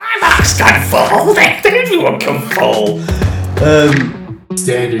Max can fall. Everyone can fall.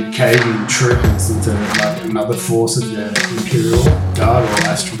 Standard caving triples into like another force of the Imperial Guard or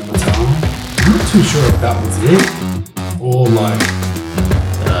Astronomical. I'm not too sure if that was it. Or like...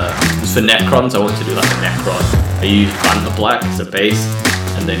 For Necrons, I want to do like a Necron. I use Banter Black as a base,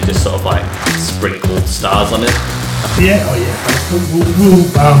 and then just sort of like sprinkled stars on it. Yeah, oh yeah. We'll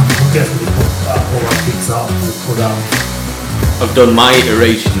definitely put all our picks up. We'll put I've done my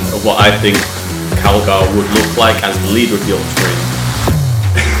iteration of what I think Calgar would look like as the leader of the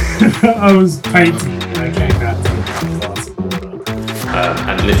Ultramarines. I was painting and I came out to the glass of water.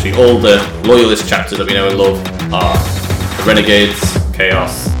 And literally all the Loyalist chapters that we know and love are the Renegades,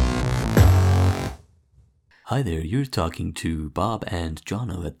 Chaos. Hi there, you're talking to Bob and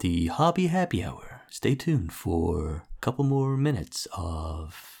Jono at the Hobby Happy Hour. Stay tuned for a couple more minutes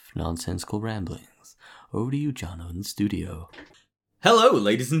of nonsensical ramblings. Over to you, Jono, in the studio. Hello,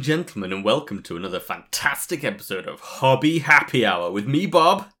 ladies and gentlemen, and welcome to another fantastic episode of Hobby Happy Hour with me,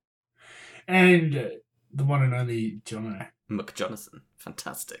 Bob. And the one and only Jono. McJonathan.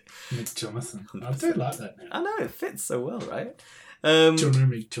 Fantastic. McJonathan. I do like that now. I know, it fits so well, right? Jono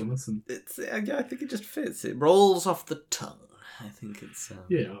McJonathan. Yeah, I think it just fits. It rolls off the tongue. I think it's...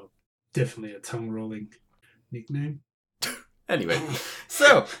 Yeah, definitely a tongue-rolling nickname. Anyway,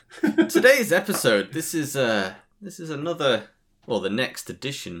 so, today's episode, this is another... Well, the next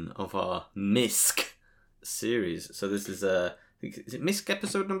edition of our Misc series. So this is is it Misc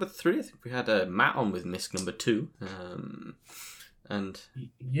episode number 3? I think we had Matt on with Misc number 2. And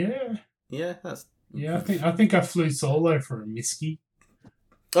yeah, that's I think I flew solo for a Misky.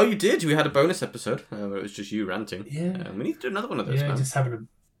 Oh, you did? We had a bonus episode where it was just you ranting. Yeah, we need to do another one of those. Yeah, man. just having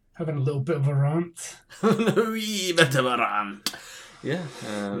a little bit of a rant. A wee bit of a rant. Yeah.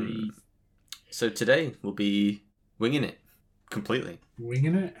 So today we'll be winging it. Completely.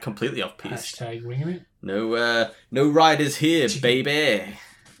 Winging it? Completely off piece. Hashtag winging it. No riders here, baby.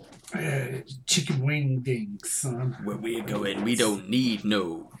 Chicken wing dings, son. Where we're going, we don't need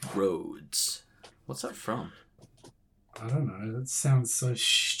no roads. What's that from? I don't know. That sounds so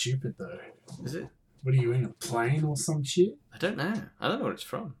stupid, though. Is it? What are you in, a plane or some shit? I don't know. I don't know what it's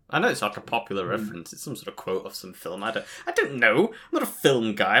from. I know it's like a popular reference. It's some sort of quote of some film. I don't know. I'm not a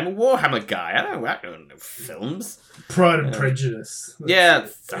film guy. I'm a Warhammer guy. I don't know films. Pride and Prejudice. Yeah,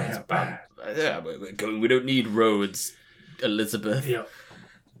 sounds bad. Yeah, we're going. We don't need roads, Elizabeth. Yeah.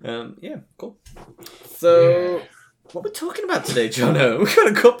 Yeah, cool. So, what we're talking about today, Jono? We've got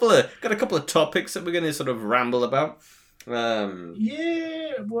a couple of topics that we're going to sort of ramble about.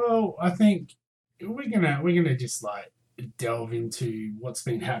 Yeah. Well, I think we're gonna just like delve into what's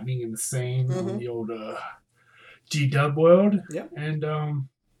been happening in the scene in the old G-Dub world. Yeah. And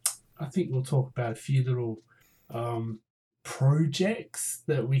I think we'll talk about a few little projects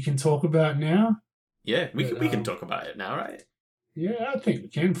that we can talk about now. Yeah, we can talk about it now, right? Yeah, I think we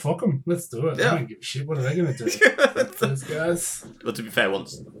can. Fuck them. Let's do it. Yeah. I don't give a shit. What are they going to do? Those guys. Well, to be fair,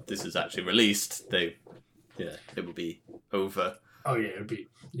 once this is actually released, it will be over. Oh yeah,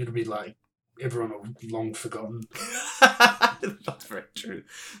 it'll be like everyone will long forgotten. That's very true.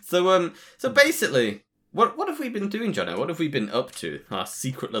 So basically, what have we been doing, Jono? What have we been up to? Our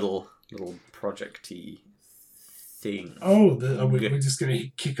secret little project-y thing. Oh, we're just going to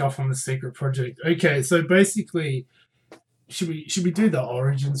kick off on the secret project. Okay, so basically, should we do the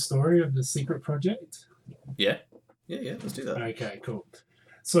origin story of the secret project? Yeah. Let's do that. Okay, cool.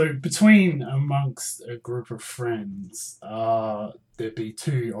 So amongst a group of friends, there'd be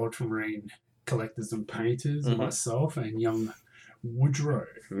 2 ultramarine collectors and painters, myself and young Woodrow.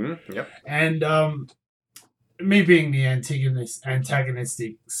 Yep. And me being the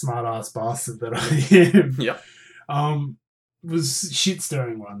antagonistic smart-ass bastard that I am, yep. Was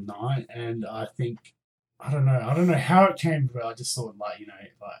shit-stirring one night, and I think, I don't know how it came about. I just thought,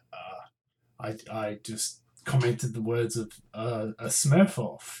 I just commented the words of a Smurf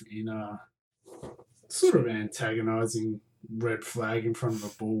off in a sort of antagonising red flag in front of a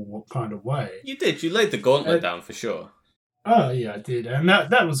bull kind of way. You did. You laid the gauntlet down for sure. Oh, yeah, I did. And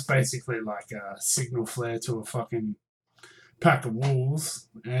that was basically like a signal flare to a fucking pack of wolves.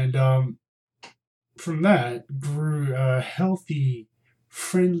 And from that grew a healthy,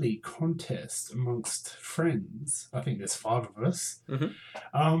 friendly contest amongst friends. I think there's 5 of us.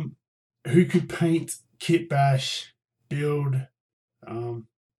 Who could paint, kit bash, build the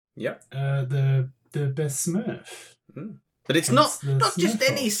best Smurf. But it's not just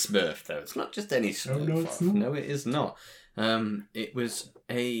any Smurf, though. It's not just any Smurf. Oh, no, it's not. No, it is not. It was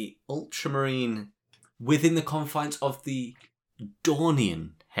a ultramarine within the confines of the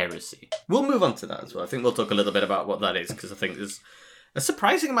Dornian Heresy. We'll move on to that as well. I think we'll talk a little bit about what that is, because I think there's A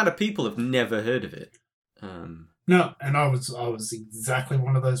surprising amount of people have never heard of it. No, and I was exactly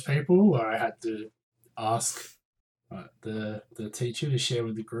one of those people where I had to ask the teacher to share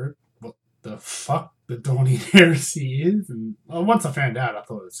with the group what the fuck the Dornian Heresy is, and once I found out, I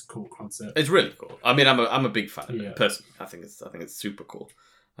thought it was a cool concept. It's really cool. I mean, I'm a big fan of Yeah. it personally. I think it's super cool.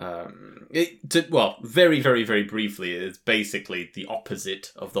 Very, very, very briefly, it's basically the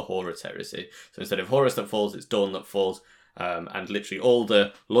opposite of the Horus Heresy. So instead of Horus that falls, it's Dawn that falls, and literally all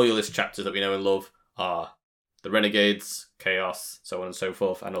the Loyalist chapters that we know and love are the Renegades, Chaos, so on and so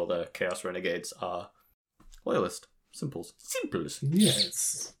forth, and all the Chaos Renegades are Loyalist. Simples.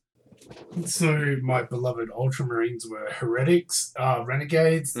 Yes. So my beloved Ultramarines were heretics,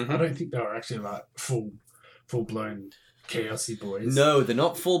 renegades. Mm-hmm. I don't think they were actually like full blown chaosy boys. No, they're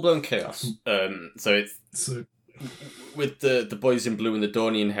not full blown Chaos. So with the boys in blue and the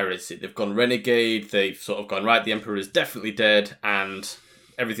Dornian Heresy, they've gone Renegade. They've sort of gone right. The Emperor is definitely dead, and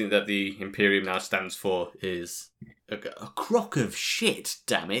everything that the Imperium now stands for is a crock of shit.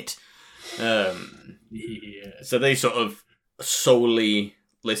 Damn it. Yeah. So they sort of solely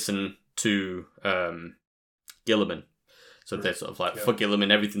listen to Gilliman. So they're sort of like, fuck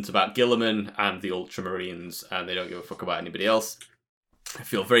Gilliman, everything's about Gilliman and the Ultramarines, and they don't give a fuck about anybody else. I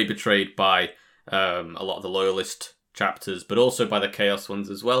feel very betrayed by a lot of the Loyalist chapters, but also by the Chaos ones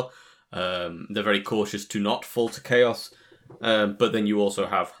as well. They're very cautious to not fall to Chaos, but then you also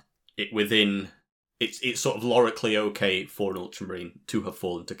have it within... It's sort of lorically okay for an Ultramarine to have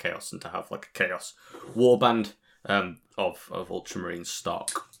fallen to Chaos and to have like a Chaos warband of Ultramarine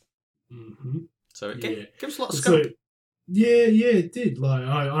stock. Mm-hmm. So it gives a lot of scope. Yeah, it did. Like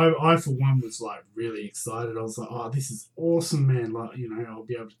I for one was like really excited. I was like, oh, this is awesome, man. Like, you know, I'll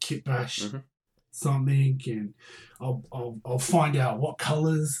be able to kit bash something, and I'll find out what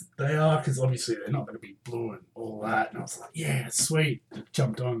colours they are, because obviously they're not going to be blue and all that. And I was like, yeah, sweet.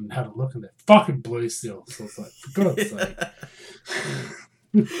 Jumped on and had a look, and they're fucking blue still. So I was like, for God's sake.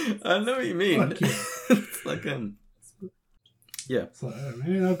 I know what you mean. Fuck yeah. It's like yeah. It's like, oh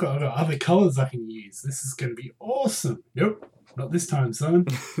man, I've got other colours I can use. This is going to be awesome. Nope, not this time, son.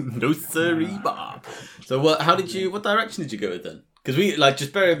 No siree, Bob. So what direction did you go with then? Because we, like,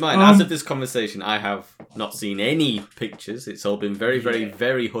 just bear in mind, as of this conversation, I have not seen any pictures. It's all been very, very,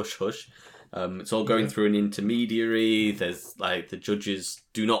 very hush-hush. It's all going through an intermediary. There's, like, the judges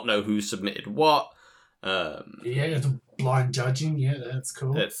do not know who submitted what. It's blind judging. Yeah, that's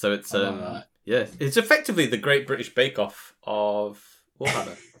cool. It's effectively the Great British Bake Off of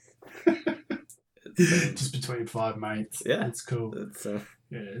Warhammer. Just between five mates. Yeah, it's cool.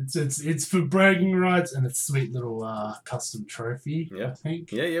 It's for bragging rights, and it's a sweet little custom trophy. Yeah, I think.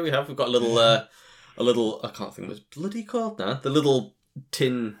 Yeah, we have. We've got a little. I can't think what it's bloody called now. The little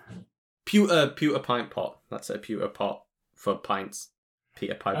tin pewter pint pot. That's a pewter pot for pints.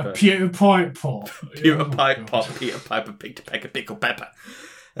 Peter Piper. A pewter pint pot. Pewter pint pot. Peter Piper picked a peck of pickled pepper.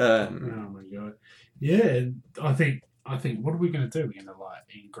 Oh my god. Yeah, I think. What are we going to do? We're going to like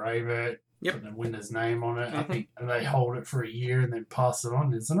engrave it. Yep. Put the winner's name on it. I think they hold it for a year and then pass it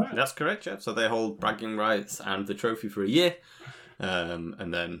on, isn't it? That's correct, yeah. So they hold bragging rights and the trophy for a year.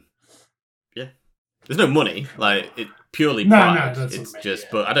 And then, yeah. There's no money. Like, it's purely pride. No, that's it's what I mean,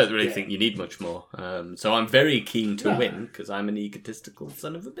 just, but I don't really think you need much more. So I'm very keen to win because I'm an egotistical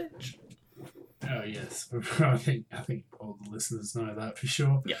son of a bitch. Oh, yes. I think all the listeners know that for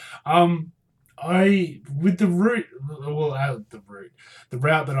sure. Yeah. The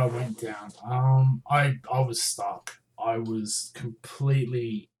route that I went down, I was stuck. I was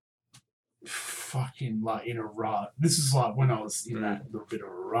completely fucking like in a rut. This is like when I was in that little bit of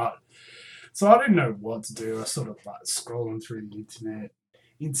a rut. So I didn't know what to do. I sort of like scrolling through the internet,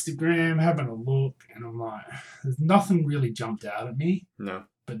 Instagram, having a look, and I'm like, there's nothing really jumped out at me. No.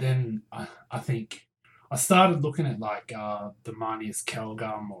 But then I think I started looking at like the Manius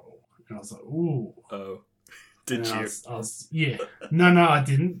Kelgar model. And I was like, ooh. Oh. Did you? I was yeah. No, I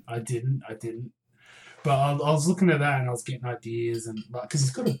didn't. But I was looking at that and I was getting ideas, and like, because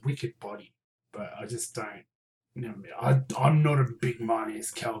he's got a wicked body, but I just don't. You know, I'm not a big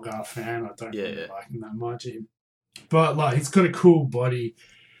Manius Kelgar fan. I don't really like him that much. But like, he's got a cool body,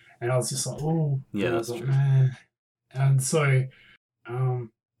 and I was just like, oh. Yeah, that's true. Man. And so, oh,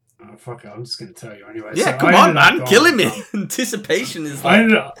 fuck it, I'm just going to tell you anyway. Yeah, so come on, man. Killing me. Anticipation is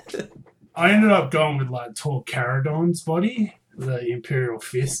like... I ended up going with like Tor Caradon's body, the Imperial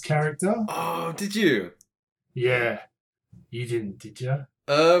Fist character. Oh, did you? Yeah. You didn't, did you?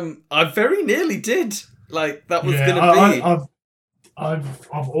 I very nearly did. Like, that was going to be...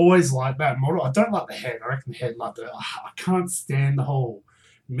 I've always liked that model. I don't like the head. I reckon the head, like I can't stand the whole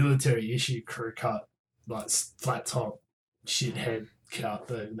military issue crew cut, like flat top shit head count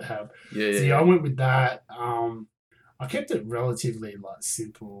they have. Yeah, So I went with that. I kept it relatively like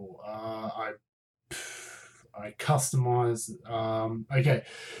simple. I customized. Okay,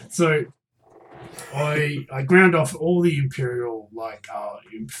 so I ground off all the Imperial like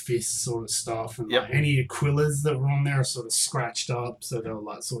fist sort of stuff, and like any Aquillas that were on there are sort of scratched up, so they were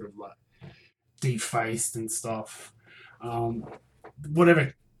like sort of like defaced and stuff.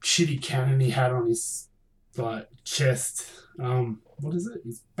 Whatever shitty cannon he had on his like chest. What is it?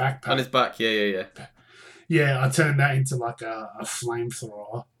 His backpack. On his back, yeah. Yeah, I turned that into like a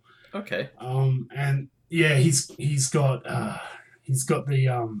flamethrower. Okay. And yeah, he's got the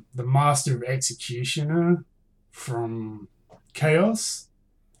Master of Executioner from Chaos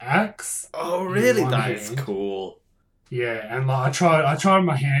axe. Oh, really? That is cool. Yeah, and like I tried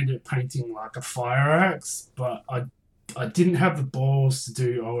my hand at painting like a fire axe, but I didn't have the balls to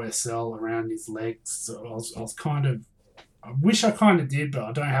do OSL around his legs, so I was kind of. I wish I kind of did, but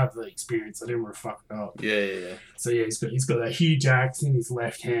I don't have the experience. I didn't want to fuck it up. Yeah. So yeah, he's got that huge axe in his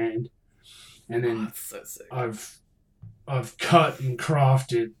left hand, and then so sick. I've cut and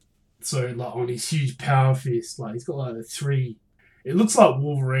crafted so like on his huge power fist, like he's got like the 3. It looks like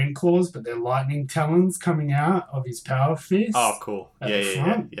Wolverine claws, but they're lightning talons coming out of his power fist. Oh, cool.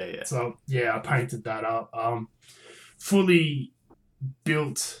 Yeah. So yeah, I painted that up. Fully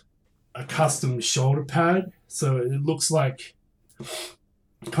built a custom shoulder pad, so it looks like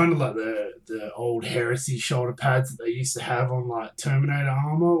kind of like the old Heresy shoulder pads that they used to have on like Terminator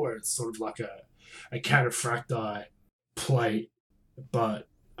armor, where it's sort of like a cataphracti plate, but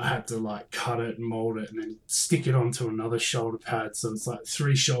I had to like cut it and mold it and then stick it onto another shoulder pad, so it's like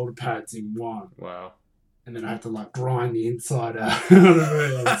 3 shoulder pads in one. Wow. And then I had to like grind the inside out of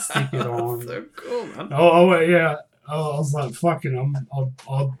it and stick it on. So cool, man. Oh yeah. I was like, fucking,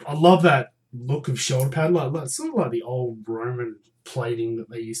 I love that look of shoulder pad, like sort of like the old Roman plating that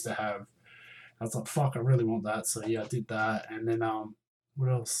they used to have. I was like, fuck, I really want that. So yeah, I did that, and then what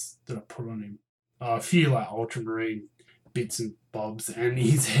else did I put on him? A few like ultramarine bits and bobs, and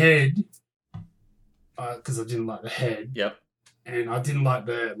his head, because I didn't like the head. Yep. And I didn't like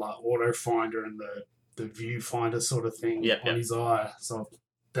the like auto finder and the viewfinder sort of thing on his eye. So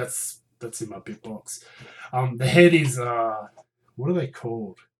that's in my bit box. The head is what are they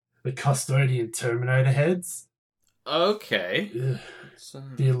called? The Custodian Terminator heads. Okay. So,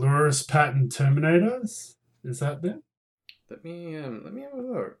 the Allurus pattern Terminators. Is that them? Let me have a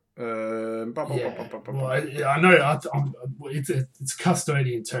look. Well, I know. It's a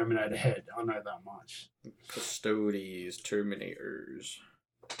Custodian Terminator head. I know that much. Custodies Terminators.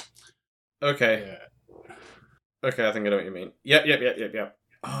 Okay. Yeah. Okay, I think I know what you mean. Yep.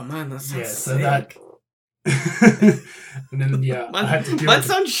 Oh man, that sounds so sick. That. And then I had to mine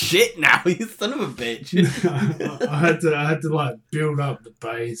sounds shit now. You son of a bitch. I had to like build up the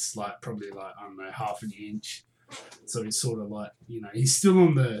base, like probably like I don't know, half an inch. So he's sort of like, he's still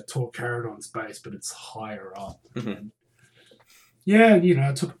on the Torcaridon's base, but it's higher up. Mm-hmm. Yeah,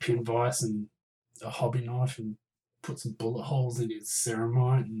 I took a pin vise and a hobby knife and put some bullet holes in his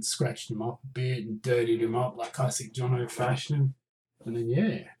ceramite and scratched him up a bit and dirtied him up like classic Jono fashion. And then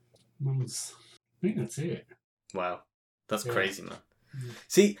I think that's it. Wow, that's crazy, man. Yeah.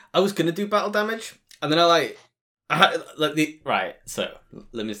 See, I was gonna do battle damage, and then I had right. So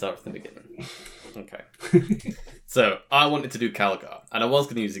let me start from the beginning. Okay. So I wanted to do Calgar, and I was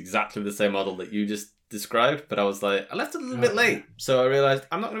gonna use exactly the same model that you just described, but I was like, I left it a little bit late, so I realized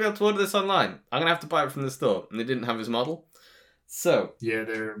I'm not gonna be able to order this online. I'm gonna have to buy it from the store, and they didn't have his model. So yeah,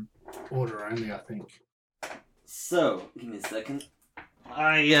 they're order only, I think. So give me a second.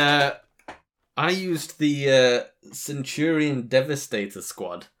 I used the Centurion Devastator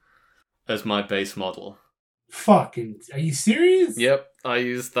squad as my base model. Fucking, are you serious? Yep, I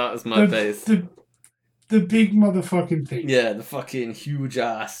used that as my base. The big motherfucking thing. Yeah, the fucking huge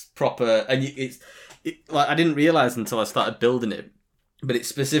ass proper, and it's like I didn't realize until I started building it, but it's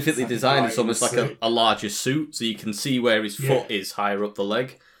specifically designed as almost like a larger suit, so you can see where his foot is higher up the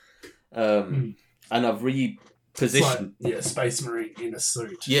leg. And I've repositioned. Like, Space Marine in a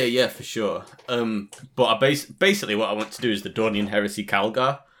suit. Yeah, for sure. But basically what I want to do is the Dornian Heresy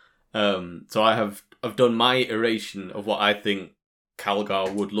Calgar. So I've done my iteration of what I think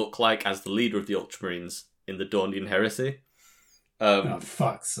Calgar would look like as the leader of the Ultramarines in the Dornian Heresy. Oh,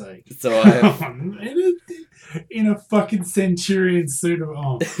 fuck's sake. So I have... in a fucking Centurion suit of...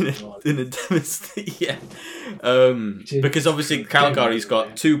 Oh, in a Devastator, because obviously Calgar, he's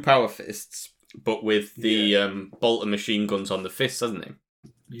got 2 power fists, but with the bolter machine guns on the fists, hasn't he?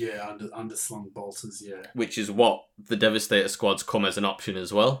 Yeah, underslung bolters, yeah. Which is what the Devastator squads come as an option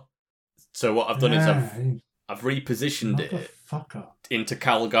as well. So what I've done is I've repositioned it into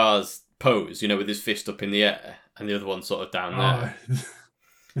Calgar's pose, with his fist up in the air and the other one sort of down there.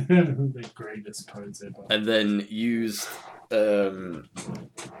 The greatest pose ever. And then used... but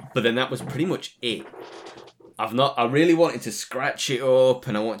then that was pretty much it. I really wanted to scratch it up,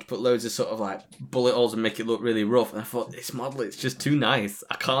 and I wanted to put loads of sort of like bullet holes and make it look really rough. And I thought, this model, it's just too nice.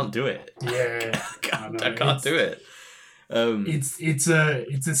 I can't do it. Yeah, I can't do it. It's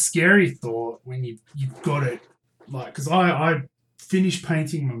a scary thought when you've got it, like, because I finish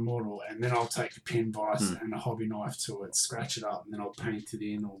painting my model, and then I'll take a pin vise and a hobby knife to it, scratch it up, and then I'll paint it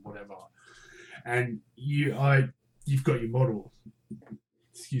in or whatever. And you've got your model.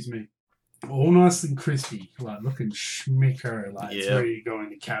 Excuse me. All nice and crispy, like looking schmicker, like it's ready to go in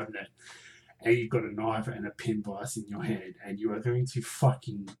the cabinet, and you've got a knife and a pin vise in your hand, and you are going to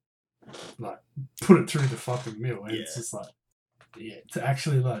fucking like put it through the fucking mill, and it's just like, it's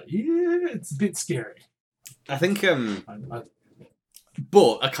actually like, it's a bit scary. I think,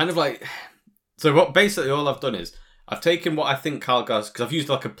 but I kind of like, so what basically all I've done is I've taken what I think Calgar's, because I've used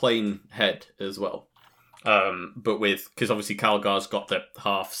like a plain head as well. But because obviously Calgar's got the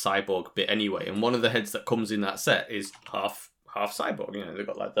half cyborg bit anyway, and one of the heads that comes in that set is half cyborg. They've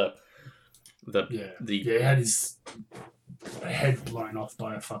got like he had his head blown off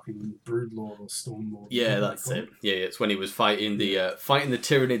by a fucking broodlord or stormlord. Yeah, that's it. Yeah, it's when he was fighting the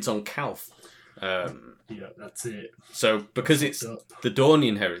Tyranids on Calth. Yeah, that's it. So because it's the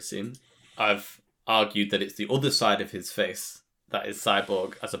Dornian Heresy, I've argued that it's the other side of his face that is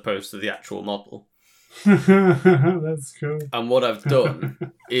cyborg as opposed to the actual model. That's cool. And what I've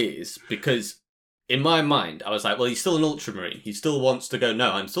done is, because in my mind I was like, well, he's still an ultramarine, he still wants to go,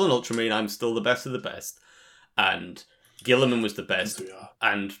 no, I'm still an ultramarine, I'm still the best of the best, and Gilliman was the best,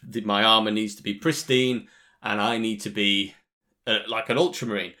 and my armor needs to be pristine, and I need to be like an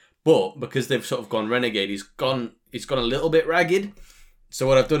ultramarine. But because they've sort of gone renegade, he's gone a little bit ragged. So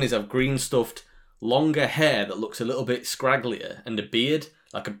what I've done is I've green stuffed longer hair that looks a little bit scragglier, and a beard,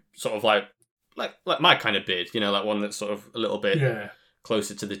 like a sort of like my kind of beard, like one that's sort of a little bit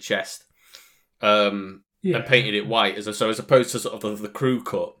closer to the chest. And painted it white as opposed to sort of the crew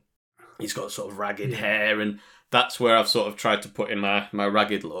cut. He's got sort of ragged hair, and that's where I've sort of tried to put in my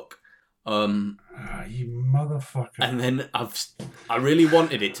ragged look. You motherfucker. And then I really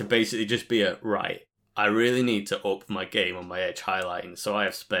wanted it to basically just be I really need to up my game on my edge highlighting, so I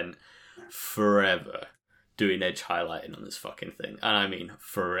have spent forever doing edge highlighting on this fucking thing, and I mean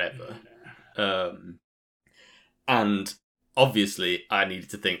forever. And obviously I needed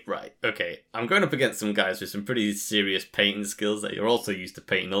to think, okay, I'm going up against some guys with some pretty serious painting skills that you're also used to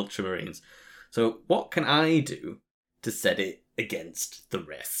painting ultramarines. So what can I do to set it against the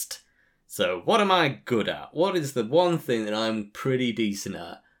rest? So what am I good at? What is the one thing that I'm pretty decent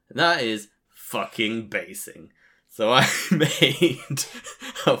at? And that is fucking basing. So I made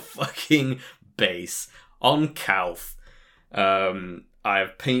a fucking base on Calth.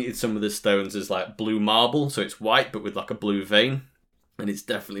 I've painted some of the stones as like blue marble, so it's white but with like a blue vein, and it's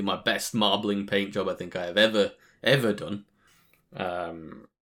definitely my best marbling paint job I think I have ever done.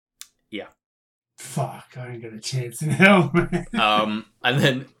 Fuck, I ain't got a chance in hell, man. And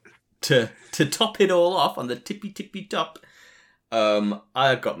then to top it all off on the tippy top,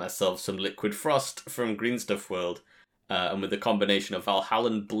 I got myself some liquid frost from Green Stuff World, and with a combination of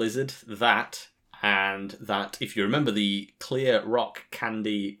Valhallan Blizzard, and that, if you remember the clear rock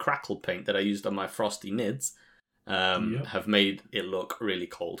candy crackle paint that I used on my frosty nids, have made it look really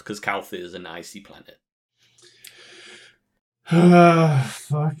cold, because Calth is an icy planet.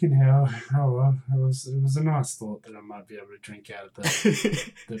 Fucking hell. Oh well, it was a nice thought that I might be able to drink out of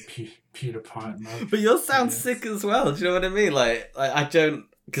the pewter pint mug. But yours sounds sick as well, do you know what I mean? Like I don't,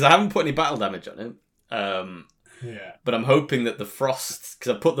 because I haven't put any battle damage on it. But I'm hoping that the frost,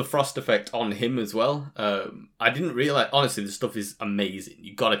 because I put the frost effect on him as well. I didn't realise, honestly, the stuff is amazing.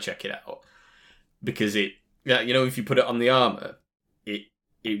 You got to check it out, because if you put it on the armour, it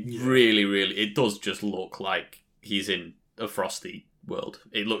really, really, it does just look like he's in a frosty world.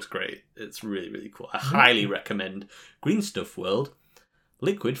 It looks great. It's really, really cool. I highly recommend Green Stuff World.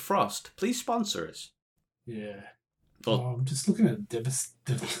 Liquid Frost, please sponsor us. Yeah. I'm just looking at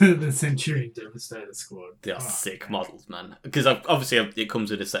the Centurion Devastator squad. They are sick models, man. Because it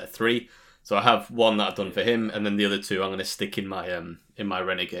comes with a set of 3, so I have one that I've done for him, and then the other 2 I'm going to stick in my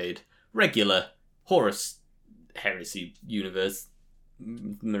Renegade regular Horus Heresy universe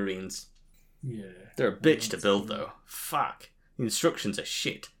Marines. Yeah, they're a bitch to build though. Fuck, the instructions are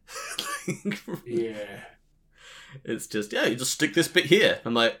shit. Yeah, it's just you just stick this bit here.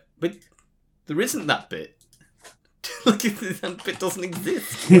 I'm like, but there isn't that bit. Look, that bit doesn't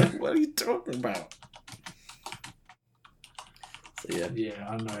exist. What are you talking about? So, yeah. Yeah,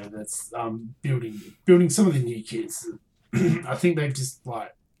 I know. That's building some of the new kits. I think they've just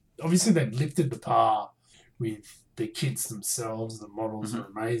obviously they've lifted the par with the kits themselves. The models are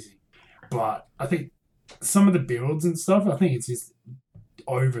amazing, but I think some of the builds and stuff, I think it's just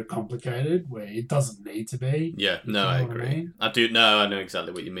overcomplicated where it doesn't need to be. Yeah, no, I agree. I do. No, I know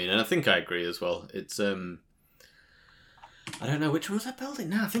exactly what you mean, and I think I agree as well. It's I don't know which one was I building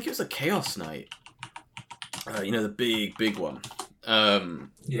now. I think it was a Chaos Knight. The big one.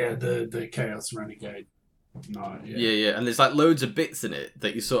 Yeah, the Chaos Renegade. No, yeah, and there's like loads of bits in it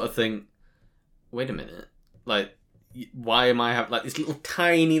that you sort of think, wait a minute, like, why am I having like these little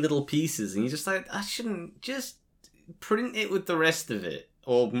tiny little pieces? And you're just like, I shouldn't just print it with the rest of it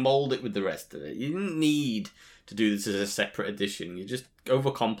or mold it with the rest of it. You didn't need to do this as a separate edition. You're just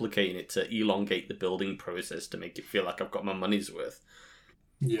overcomplicating it to elongate the building process to make it feel like I've got my money's worth.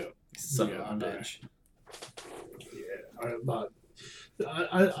 Yeah, Son of a bitch.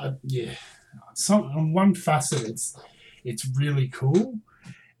 Yeah, on one facet, it's really cool,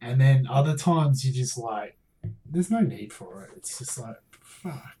 and then other times you just like, there's no need for it. It's just like,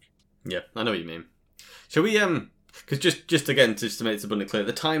 fuck. Yeah, I know what you mean. Shall we because just to make this abundantly clear, at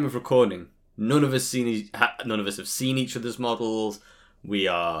the time of recording, none of us have seen each other's models. We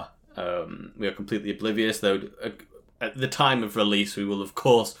are completely oblivious, though. At the time of release, we will of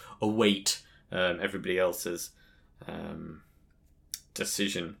course await everybody else's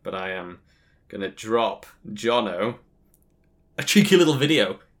decision. But I am gonna drop Jono a cheeky little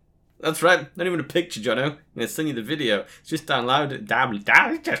video. That's right, not even a picture, Jono. I'm gonna send you the video. It's just downloading.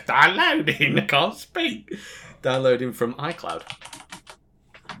 Just downloading. I can't speak. Downloading from iCloud.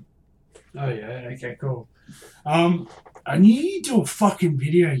 Oh yeah, okay, cool. I knew you do a fucking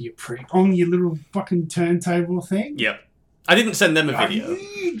video, you prick, on your little fucking turntable thing. Yep. I didn't send them a video. I knew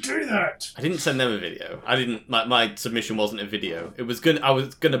you'd do that. I didn't send them a video. I didn't. My submission wasn't a video. I was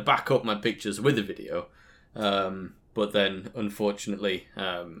gonna back up my pictures with a video, but then unfortunately,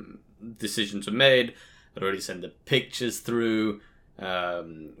 decisions were made. I'd already sent the pictures through.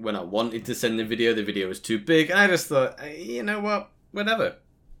 When I wanted to send the video was too big, and I just thought, you know what, whatever.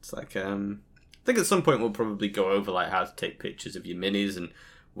 It's like I think at some point we'll probably go over like how to take pictures of your minis and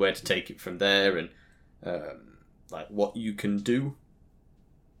where to take it from there, and like what you can do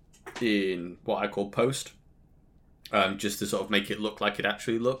in what I call post, just to sort of make it look like it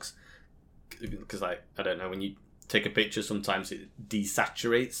actually looks. Because I don't know, when you take a picture, sometimes it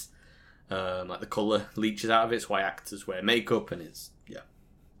desaturates, like the colour leaches out of it. It's why actors wear makeup, and it's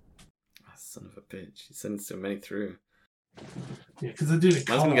son of a bitch. He sends so many through. Yeah, because I did a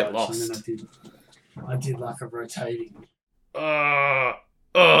collage, gonna get lost. And then I did like a rotating. Oh,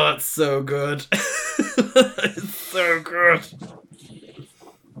 that's so good. It's so good.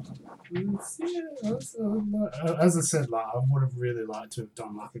 As I said, like, I would have really liked to have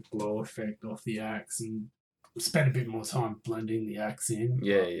done like a glow effect off the axe and spent a bit more time blending the axe in.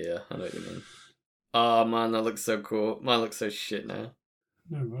 Yeah, I know what you mean. Oh man, that looks so cool. Mine looks so shit now.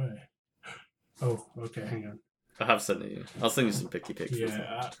 No way. Oh, okay, hang on. I have sent it you. I'll send you some picky pics.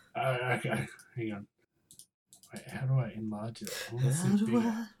 Yeah, okay, hang on. Wait, how do I enlarge it?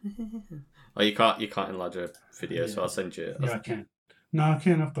 Oh, you can't enlarge a video, so I'll send you. Yeah, I can. No, I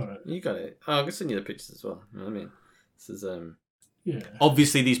can. I've got it. You got it. Oh, I can send you the pictures as well. You know what I mean? This is Yeah.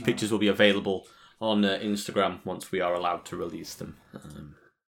 Obviously, these pictures will be available on Instagram once we are allowed to release them.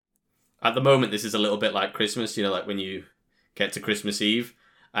 At the moment, this is a little bit like Christmas. You know, like when you get to Christmas Eve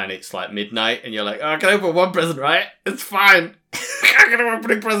and it's like midnight, and you're like, "Oh, I can open one present, right? It's fine. I'm gonna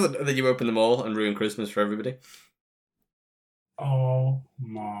open a present," and then you open them all and ruin Christmas for everybody. Oh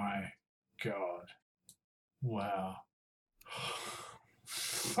my god! Wow.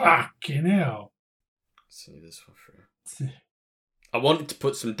 Fucking hell. See this one through. I wanted to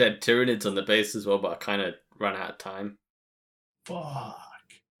put some dead Tyranids on the base as well, but I kind of ran out of time. Fuck.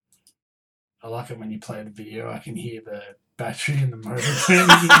 I like it when you play the video, I can hear the battery and the motor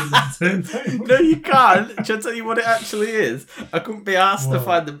turning. No, you can't. Shall I tell you what it actually is? I couldn't be asked to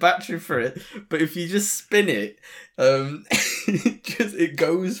find the battery for it, but if you just spin it, it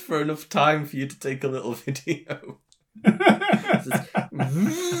goes for enough time for you to take a little video. That's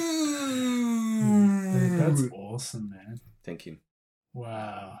awesome, man. Thank you.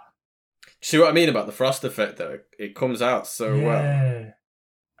 Wow. See what I mean about the frost effect, though? It comes out so well.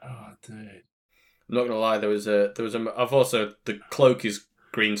 Oh, dude. I'm not gonna lie. I've also, the cloak is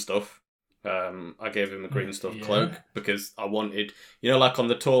green stuff. I gave him a green stuff cloak because I wanted, like on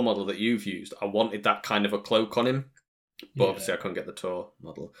the Tor model that you've used, I wanted that kind of a cloak on him. But obviously I couldn't get the Tor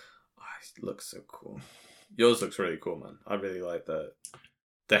model. Oh, it looks so cool. Yours looks really cool, man. I really like that.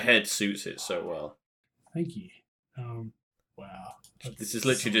 The head suits it so well. Thank you. Wow. This is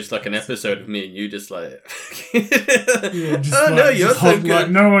literally just like an episode of me and you just like... no, you're so good.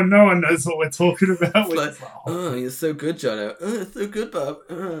 Like, no one knows what we're talking about. We're Like, just like, oh, you're so good, Jono. Oh, so good, Bob.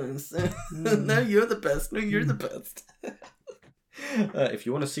 No, you're the best. No, you're the best. If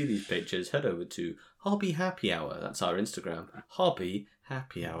you want to see these pictures, head over to Hobby Happy Hour. That's our Instagram. Hobby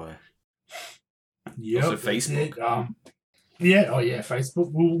Happy Hour. Yep, Also Facebook.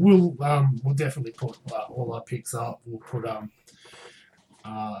 Facebook. We'll definitely put all our pics up. We'll put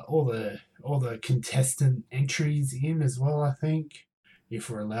all the contestant entries in as well. I think if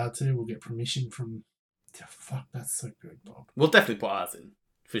we're allowed to, we'll get permission from. Fuck, that's so good, Bob. We'll definitely put ours in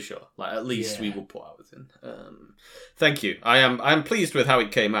for sure. Like at least we will put ours in. Thank you. I'm pleased with how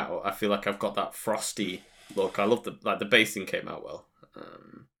it came out. I feel like I've got that frosty look. I love the basing came out well.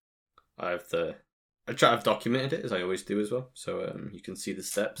 I've documented it as I always do as well, so you can see the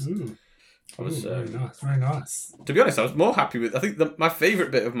steps. Ooh. Very nice. To be honest, I was more happy with. I think my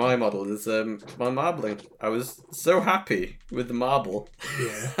favourite bit of my model is my marbling. I was so happy with the marble.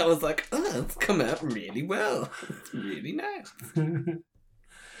 Yeah. I was like, oh, it's come out really well. It's really nice.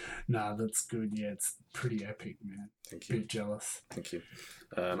 Nah, that's good. Yeah, it's pretty epic, man. Thank you. Bit jealous. Thank you.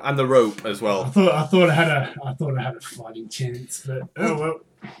 And the rope as well. I thought I had a fighting chance, but oh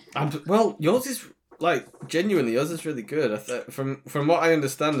well. Well, yours is. Like, genuinely, yours is really good. From what I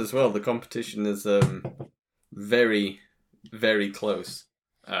understand as well, the competition is very, very close.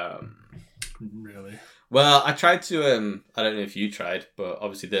 Really? Well, I tried to, I don't know if you tried, but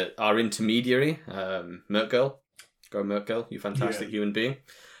obviously our intermediary, Merc Girl, you fantastic human being.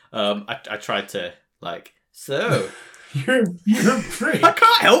 I tried to, like, so... You're a prick. I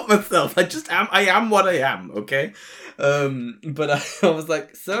can't help myself. I just am. I am what I am, okay? But I was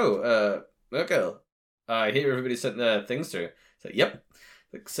like, so, Merc Girl, I hear everybody sent their things through. It's like, yep.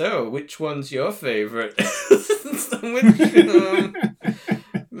 Like, so, which one's your favourite? Maybe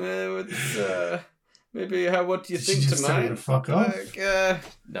what do you think to mine? To fuck off? Like,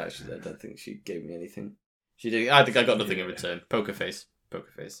 no, I don't think she gave me anything. She did. I think I got nothing in return. Poker face.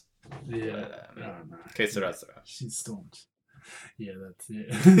 Yeah. No. Que sera. She's staunch. Yeah, that's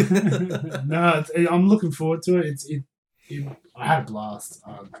it. No, I'm looking forward to it. I had a blast.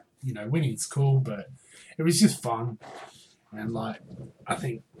 Winning's cool, but it was just fun, and I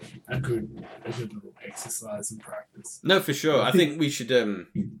think a good little exercise and practice. No, for sure. I think we should. I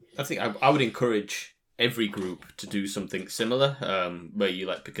think I would encourage every group to do something similar, where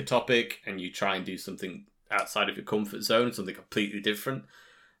you pick a topic and you try and do something outside of your comfort zone, something completely different.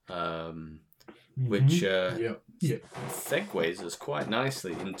 Which segues us quite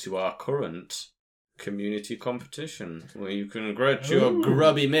nicely into our current community competition, where you can get your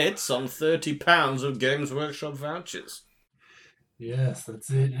grubby mitts on £30 of Games Workshop vouchers. Yes, that's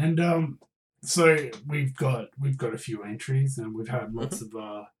it. And so we've got a few entries, and we've had lots of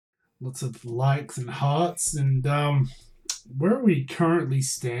likes and hearts. And where are we currently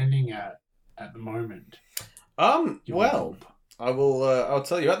standing at the moment? Well, I'll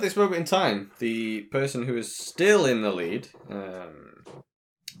tell you at this moment in time, the person who is still in the lead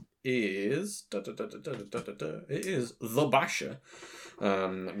is it is the Basher,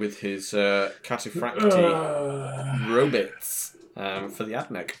 with his Cataphracti robots for the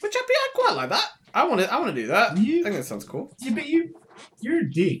Admech, which I quite like that. I want to do that. I think that sounds cool. Yeah, but you're a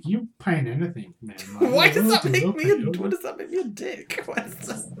dick. You paint anything, man. Why does that make me? What does that make me a dick? What is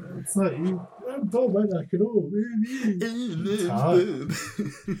that? It's like you don't like that at all. It's hard.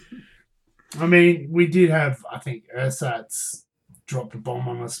 I mean, we did have. I think Ursat's dropped a bomb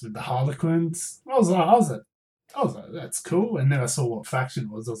on us with the Harlequins. I was like, that's cool. And then I saw what faction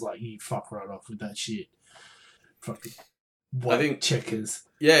it was. I was like, you fuck right off with that shit. Fucking white checkers.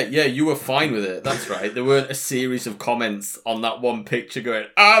 Yeah, you were fine with it. That's right. There weren't a series of comments on that one picture going,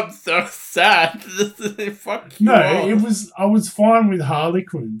 I'm so sad. Fuck you. No, I was fine with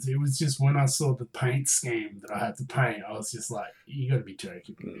Harlequins. It was just when I saw the paint scheme that I had to paint, I was just like, you gotta be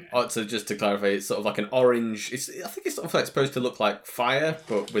joking. Man. Oh, so just to clarify, it's sort of like an orange. I think it's sort of supposed to look like fire,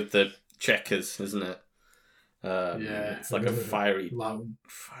 but with the checkers, isn't it? Yeah. It's like a fiery... Like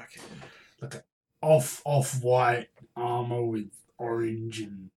an off-white armour with orange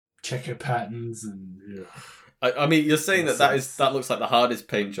and checker patterns and I mean, you're saying that looks like the hardest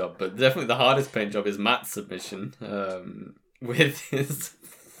paint job, but definitely the hardest paint job is Matt's submission, with his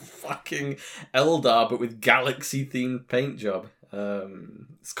fucking Eldar, but with galaxy themed paint job.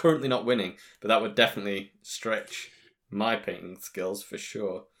 It's currently not winning, but that would definitely stretch my painting skills for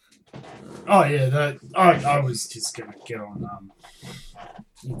sure. Oh yeah, I was just gonna get on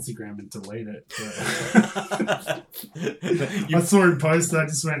Instagram and delete it. But I saw him post. I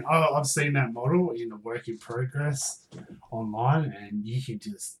just went, "Oh, I've seen that model in a work in progress online, and you can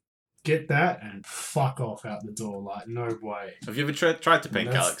just get that and fuck off out the door. Like, no way." Have you ever tried to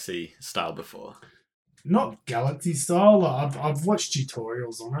paint Galaxy style before? Not Galaxy style. Like, I've watched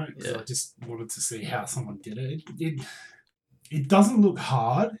tutorials on it because Yeah. I just wanted to see how someone did it. It doesn't look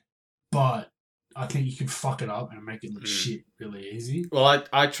hard, but I think you can fuck it up and make it look shit really easy. Well,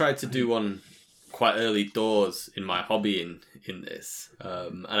 I tried to do one quite early doors in my hobby in this,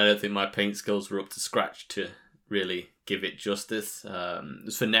 and I don't think my paint skills were up to scratch to really give it justice. It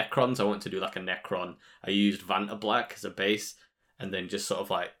was for Necrons. I wanted to do like a Necron. I used Vanta Black as a base, and then just sort of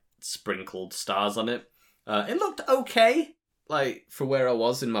like sprinkled stars on it. It looked okay, like for where I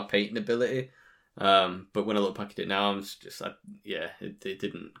was in my painting ability. But when I look back at it now, I'm just it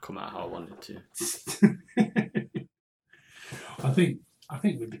didn't come out how I wanted to. I think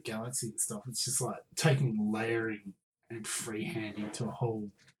with the Galaxy and stuff, it's just like taking layering and freehanding to a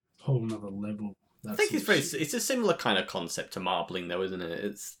whole nother level. I think it's a similar kind of concept to marbling, though, isn't it?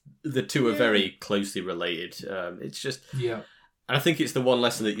 It's the two are very closely related. It's just and I think it's the one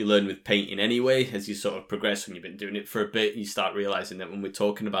lesson that you learn with painting anyway, as you sort of progress when you've been doing it for a bit. You start realizing that when we're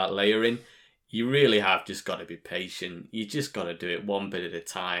talking about layering, you really have just got to be patient. You just got to do it one bit at a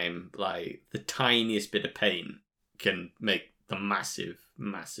time. Like, the tiniest bit of paint can make the massive,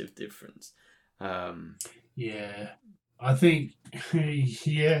 massive difference. Yeah. I think,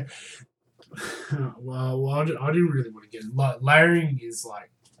 yeah. Well, I didn't really want to get it. Like, layering is like,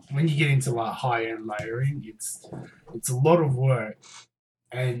 when you get into like high-end layering, it's a lot of work,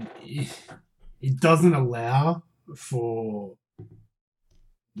 and it doesn't allow for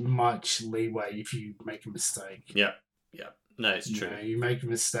much leeway if you make a mistake. Yeah. No, it's true. You make a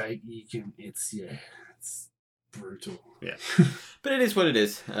mistake, it's brutal. Yeah. But it is what it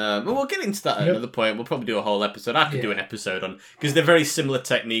is. But we'll get into that at another point. We'll probably do a whole episode. I could do an episode on, because they're very similar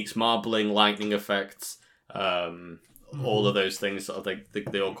techniques, marbling, lightning effects, all of those things. Sort of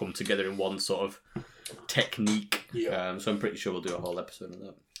they all come together in one sort of technique. Yeah. So I'm pretty sure we'll do a whole episode on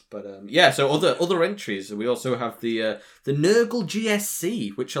that. But so other entries. We also have the Nurgle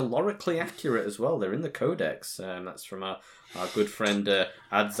GSC, which are lorically accurate as well. They're in the codex. That's from our good friend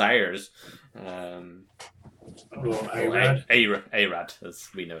Adzires. Arad, as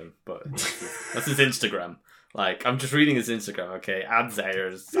we know him, but that's his Instagram. Like, I'm just reading his Instagram. Okay,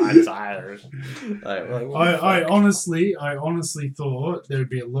 Adzires. I honestly thought there would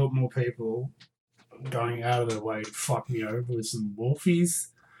be a lot more people going out of their way to fuck me over with some wolfies,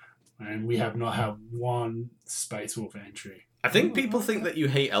 and we have not had one Space Wolf entry. I think people think that you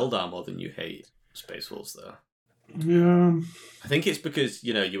hate Eldar more than you hate Space Wolves, though. Yeah. I think it's because,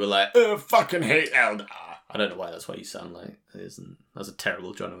 you were like, oh, fucking hate Eldar. I don't know why that's what you sound like. That's a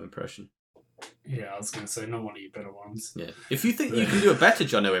terrible Jono impression. Yeah, I was going to say, not one of your better ones. Yeah. If you think you can do a better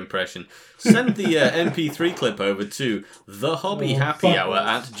Jono impression, send the MP3 clip over to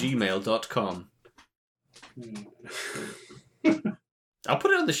thehobbyhappyhour@gmail.com. I'll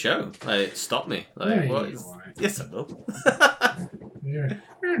put it on the show. Like, stop me. Like, what? Yes, I will. You're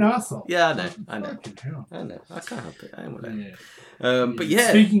an asshole. Yeah, I know. I know. I can't help it. I am whatever. Yeah. But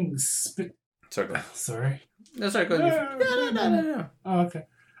yeah. Sorry, go on. Sorry. No, sorry, go on. No. Oh, okay.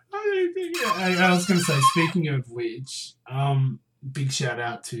 I was going to say, speaking of which, big shout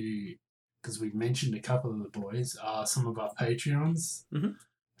out to, because we mentioned a couple of the boys, some of our Patreons. Mm-hmm.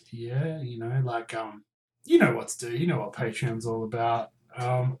 Yeah, like, you know what to do. You know what Patreon's all about.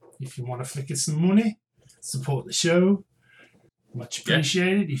 If you want to flick us some money, support the show. Much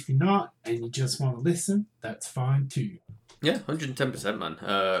appreciated. If you're not, and you just want to listen, that's fine too. Yeah, 110%, man.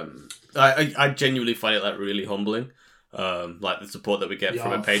 I genuinely find it like really humbling. Like the support that we get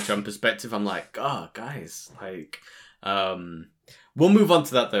from a Patreon perspective. I'm like, guys, like, we'll move on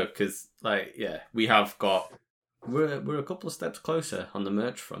to that though, because we have got we're a couple of steps closer on the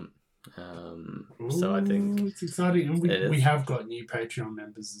merch front. So I think it's exciting, and we have got new Patreon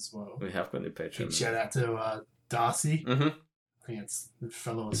members as well. We have got new Patreon members. Shout out to Darcy. Mm-hmm. I think it's a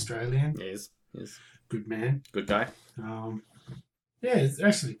fellow Australian. Yes. Good man. Good guy. Yeah, it's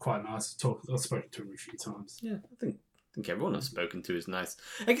actually quite nice to talk. I've spoken to him a few times. Yeah, I think everyone I've spoken to is nice.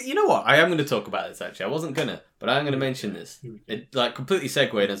 You know what? I am going to talk about this, actually. I wasn't going to, but I'm going to mention this. It completely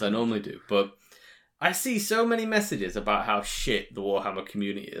segued as I normally do, but I see so many messages about how shit the Warhammer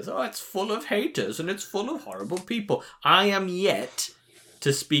community is. Oh, it's full of haters and it's full of horrible people. I am yet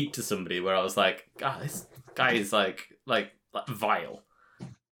to speak to somebody where I was like, God, this guy is like vile.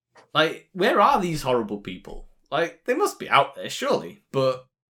 Like, where are these horrible people? Like, they must be out there, surely. But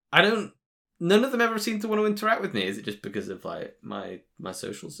I don't none of them ever seem to want to interact with me. Is it just because of like my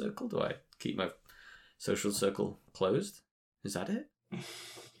social circle? Do I keep my social circle closed? Is that it?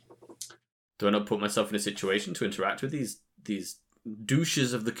 Do I not put myself in a situation to interact with these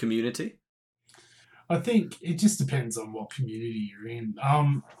douches of the community? I think it just depends on what community you're in.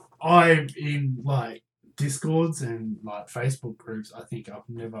 I'm in like Discords and like Facebook groups. I think I've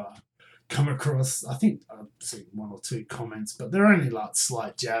never come across. I think I've seen 1 or 2 comments, but they're only like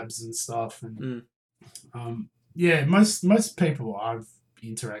slight jabs and stuff. And yeah, most people I've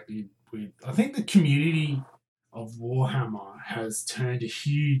interacted with, I think the community of Warhammer has turned a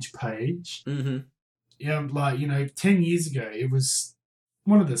huge page. Mm-hmm. Yeah, like 10 years ago, it was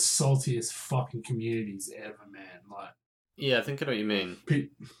one of the saltiest fucking communities ever, man. Like, yeah, I think I know what you mean.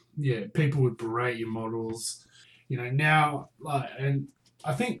 People would berate your models, now, like, and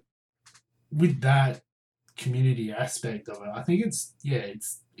I think with that community aspect of it, I think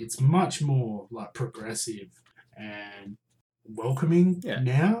it's much more like progressive and welcoming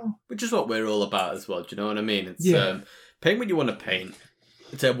now. Which is what we're all about as well. Do you know what I mean? It's paint what you want to paint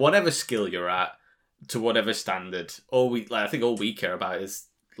to whatever skill you're at, to whatever standard. I think all we care about is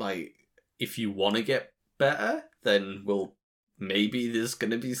like, if you want to get better, then maybe there's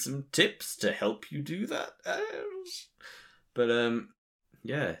going to be some tips to help you do that. But do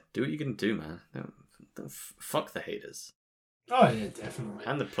what you can do, man. Don't fuck the haters. Oh yeah, definitely.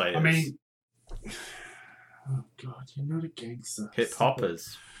 And the players. I mean, oh god, you're not a gangster. Hip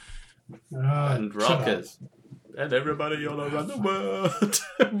hoppers and rockers and everybody all around the world.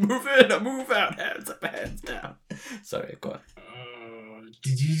 Move in, move out, hands up, hands down. Sorry, go on.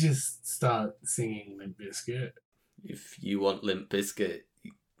 Did you just start singing Limp Bizkit? If you want Limp Bizkit,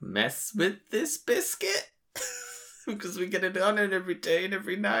 mess with this biscuit. Because we get it on it every day and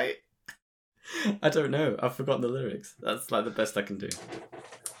every night. I don't know. I've forgotten the lyrics. That's like the best I can do.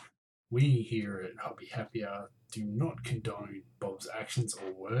 We here at Hobby Happy Hour do not condone Bob's actions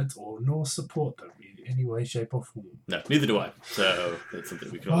or words, nor support them in any way, shape, or form. No, neither do I. So that's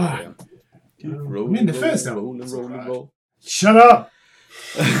something we can all agree on. Roll, the first album. Roll. Shut up!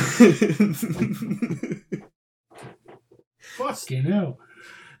 Fucking hell.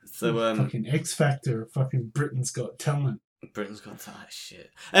 So, fucking X Factor, fucking Britain's Got Talent. Britain's Got Talent, shit.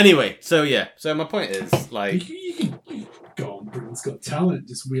 Anyway, so my point is, like... You can go on Britain's Got Talent,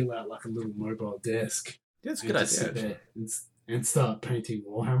 just wheel out like a little mobile desk. Yeah, it's a good idea. Sit there and start painting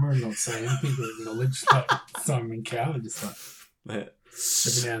Warhammer and not say anything, but acknowledge like Simon Cowell and just like every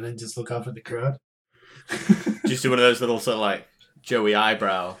now and then just look up at the crowd. Just do one of those little sort of like Joey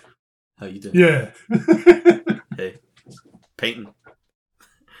eyebrow. How you doing? Yeah. Hey, painting.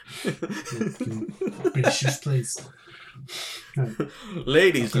 British, please.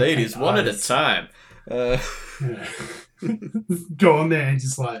 Ladies, one at a time. Go on there and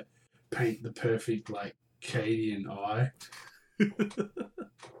just like paint the perfect like Cadian eye,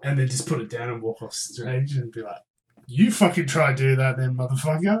 and then just put it down and walk off stage and be like, "You fucking try to do that, then,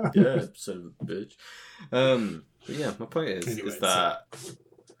 motherfucker." Yeah, son of a bitch. But yeah, my point is that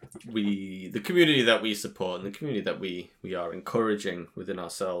the community that we support and the community that we are encouraging within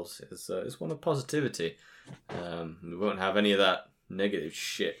ourselves is one of positivity. We won't have any of that negative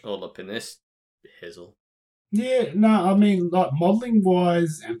shit all up in this hizzle. Yeah, no, I mean, like, modelling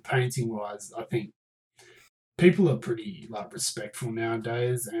wise and painting wise, I think people are pretty like respectful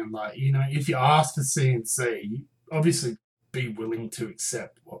nowadays, and like, if you ask for CNC, obviously be willing to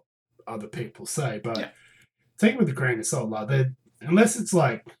accept what other people say, but take it with a grain of salt. Like, unless it's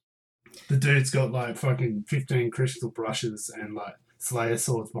like the dude's got like fucking 15 crystal brushes and like Slayer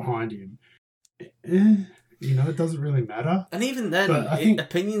swords behind him, it doesn't really matter. And even then, I think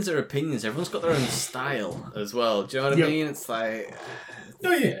opinions are opinions. Everyone's got their own style as well. Do you know what I mean? It's like,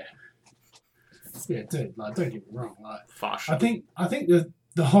 oh yeah, dude. Like, don't get me wrong. Like, fashion. I think the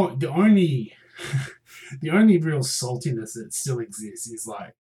only the only real saltiness that still exists is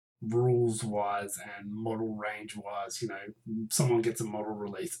like rules wise and model range wise. Someone gets a model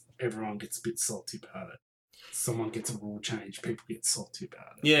release, everyone gets a bit salty about it. Someone gets a rule change, people get salty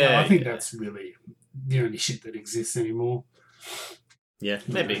about it. Yeah, I think that's really the only shit that exists anymore. Yeah,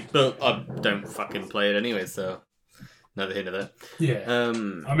 maybe. But I don't fucking play it anyway, so another hint of that. Yeah.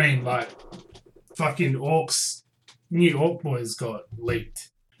 I mean, like, fucking Orcs, new Orc Boys got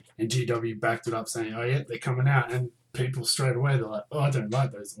leaked, and GW backed it up saying, oh yeah, they're coming out, and people straight away, they're like, oh, I don't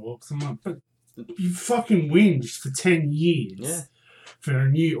like those Orcs. I'm like, but you fucking whinged for 10 years for a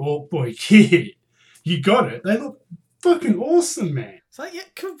new Orc Boy kit. You got it. They look fucking awesome, man. It's like,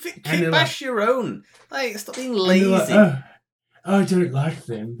 kit bash your own. Like, stop being lazy. Like, I don't like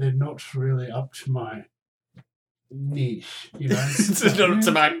them. They're not really up to my niche. It's not up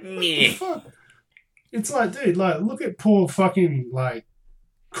to my niche. It's like, dude, like, look at poor fucking, like,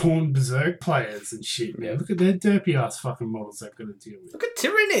 Corn Berserk players and shit, man. Look at their derpy ass fucking models they've got to deal with. Look at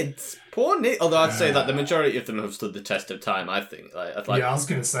Tyranids. Poor Nid. Although I'd say that the majority of them have stood the test of time, I think. Yeah, I was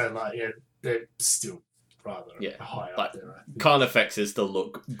going to say, like, yeah, they're still rather high up there, I think. Carnifexes still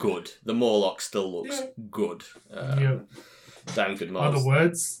look good. The Morlock still looks good. Damn good models. Other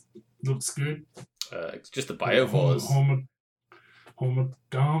words, looks good. It's just the Biovores. Horma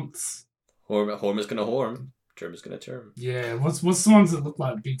dance. Horma's going to horm. Germa's going to term. Yeah, what's the ones that look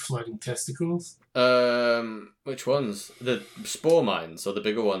like big floating testicles? Which ones? The spore mines or the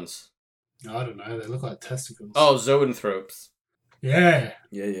bigger ones? I don't know. They look like testicles. Oh, zoanthropes. Yeah.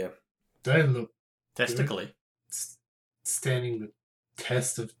 Yeah. They look testically. Standing the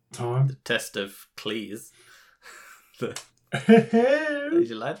test of time. The test of Cleese. Did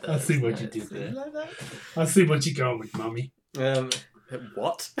you like that? I see what you did there. Did you like that? I see what you're going with, mummy.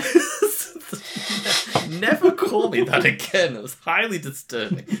 What? Never call me that again. It was highly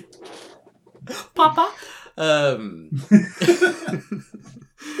disturbing. Papa.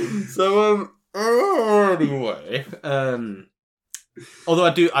 So anyway,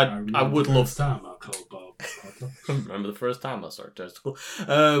 although I would love. Time I called Bob. I remember the first time I saw a testicle.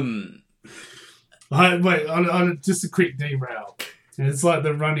 Wait, on just a quick derail. It's like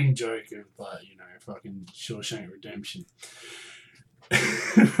the running joke of, like, you know, fucking Shawshank Redemption.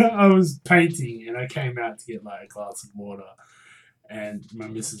 I was painting and I came out to get, like, a glass of water, and my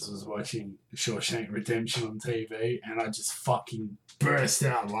missus was watching Shawshank Redemption on TV, and I just fucking burst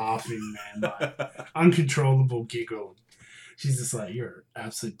out laughing, man. Like, uncontrollable giggle. She's just like, "You're an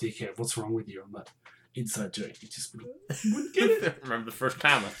absolute dickhead. What's wrong with you?" I'm like, "Inside joke." You just wouldn't get it. I remember the first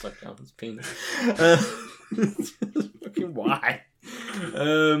time I sucked out his penis. Fucking why?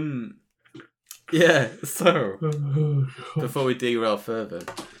 Yeah, so before we derail further,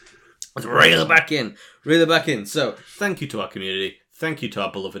 let's reel back in. So, thank you to our community. Thank you to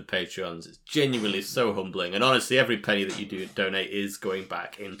our beloved Patreons. It's genuinely so humbling. And honestly, every penny that you do donate is going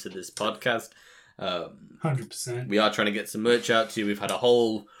back into this podcast. 100%. We are trying to get some merch out to you. We've had a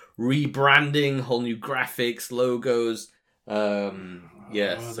whole rebranding, whole new graphics, logos. So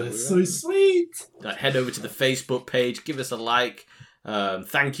that's so sweet. Head over to the Facebook page. Give us a like.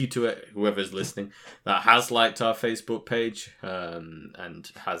 Thank you to whoever's listening that has liked our Facebook page and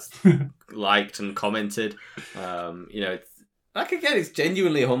has liked and commented. You know, like, again, it's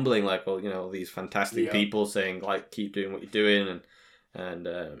genuinely humbling. Like, well, you know, all these fantastic people saying, like, keep doing what you're doing, and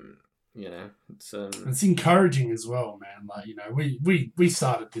you know, it's encouraging as well, man. Like, you know, we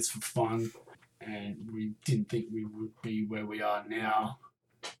started this for fun, and we didn't think we would be where we are now.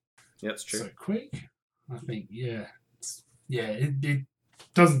 Yeah, that's true. So quick, I think. It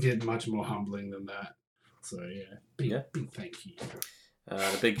doesn't get much more humbling than that. So, big thank you.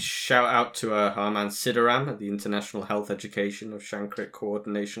 A big shout out to our man Siddharam at the International Health Education of Shankrit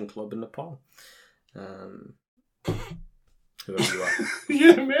Coordination Club in Nepal. Whoever you are.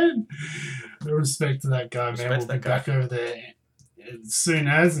 Yeah, man. No respect to that guy, man. We'll be back over there as soon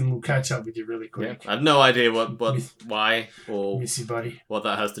as, and we'll catch up with you really quick. Yeah, I have no idea why, or miss you, buddy. What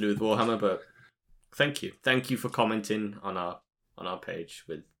that has to do with Warhammer, but thank you. Thank you for commenting on our page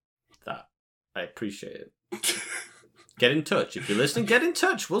with that. I appreciate it. Get in touch if you're listening. Get in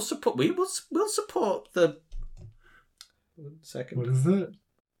touch. We'll support. We'll support the. 1 second. What is it?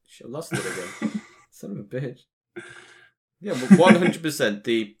 I lost it again. Son of a bitch. Yeah, 100%.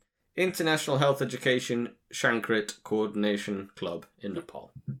 The International Health Education Shankrit Coordination Club in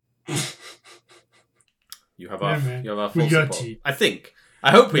Nepal. You have our full support. You. I think. I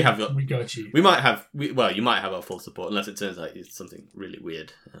hope we have your... We got you. We might have... you might have our full support, unless it turns out it's something really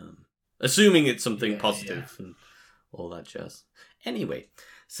weird. Assuming it's something positive and all that jazz. Anyway,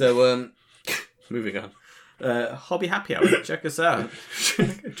 so moving on. Hobby Happy Hour. Check us out.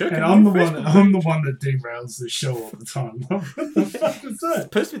 And I'm the one that derails the show all the time. What the fuck is that? It's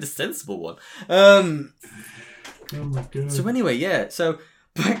supposed to be the sensible one. Oh my god. So anyway, so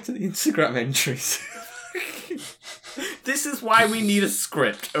back to the Instagram entries. This is why we need a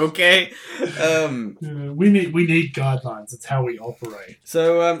script, okay? We need guidelines. That's how we operate.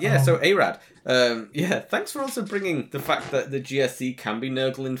 So so ARAD. Thanks for also bringing the fact that the GSC can be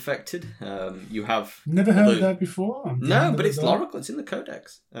Nurgle infected. You have never heard of that before. No, but it's Loracle. It's in the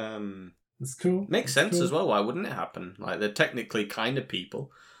Codex. That's cool. Makes sense as well. Why wouldn't it happen? Like, they're technically kind of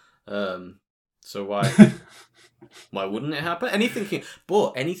people. So why wouldn't it happen? Anything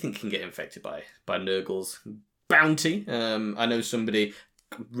can get infected by Nurgle's bounty. I know somebody,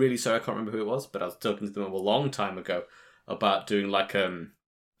 really sorry, I can't remember who it was, but I was talking to them a long time ago about doing like a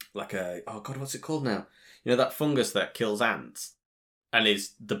oh god, what's it called now? You know, that fungus that kills ants. and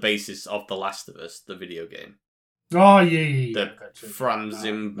is the basis of The Last of Us, the video game. Oh, yeah. The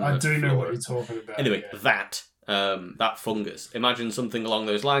Franzim. I do know what you're talking about. Anyway, yeah. that fungus. Imagine something along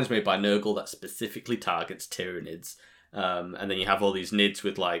those lines made by Nurgle that specifically targets Tyranids. And then you have all these nids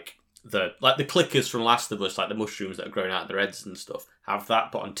with like the clickers from Last of Us, like the mushrooms that are growing out of their heads and stuff. Have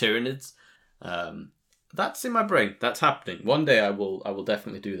that, but on Tyranids. That's in my brain. That's happening. One day I will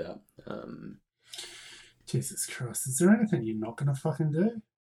definitely do that. Jesus Christ, is there anything you're not going to fucking do?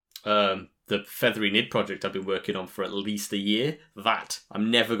 The Feathery Nid project I've been working on for at least a year.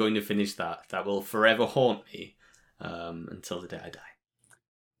 I'm never going to finish that. That will forever haunt me until the day I die.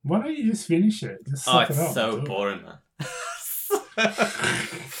 Why don't you just finish it? Just suck it up. It's so boring, man.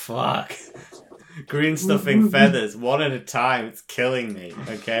 Fuck. Green stuffing feathers, one at a time. It's killing me,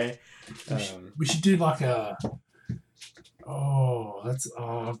 okay? We should do like a...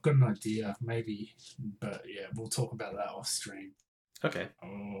 I've got an idea, maybe. But yeah, we'll talk about that off stream. Okay.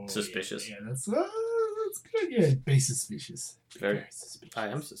 Suspicious. Yeah, that's good. Yeah, be suspicious. Very suspicious. I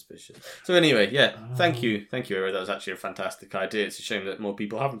am suspicious. So anyway, yeah, thank you, Era. That was actually a fantastic idea. It's a shame that more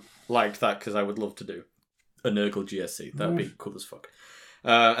people haven't liked that, because I would love to do a Nurgle GSC. That would be cool as fuck.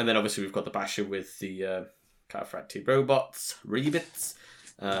 And then obviously we've got the basher with the Chiropractic robots, Rebits.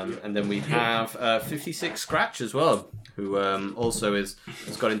 And then we have 56 Scratch as well, who also has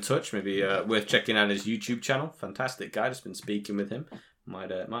got in touch. Maybe worth checking out his YouTube channel. Fantastic guy. Just been speaking with him.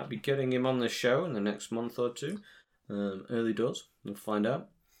 Might be getting him on the show in the next month or two. Early doors. We'll find out.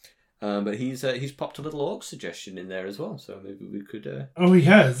 But he's popped a little orc suggestion in there as well. So maybe we could... Oh, he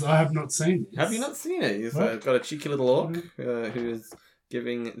has. I have not seen it. Have you not seen it? He's got a cheeky little orc who is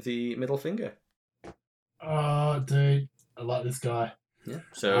giving the middle finger. Oh, dude. I like this guy. Yeah.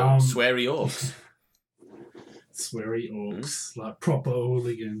 So, sweary orcs. Sweary orcs. Like proper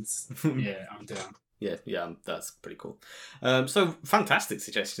hooligans. Yeah, I'm down. Yeah, that's pretty cool. So, fantastic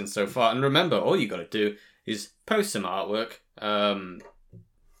suggestions so far. And remember, all you got to do is post some artwork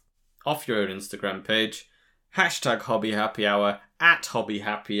off your own Instagram page. #HobbyHappyHour,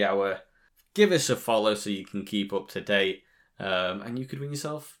 @HobbyHappyHour. Give us a follow so you can keep up to date. And you could win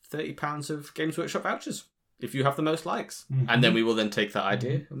yourself £30 of Games Workshop vouchers if you have the most likes. Mm-hmm. And then we will then take that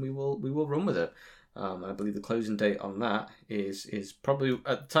idea and we will run with it. I believe the closing date on that is probably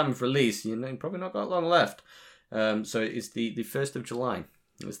at the time of release. You've probably not got long left. So it's the 1st of July.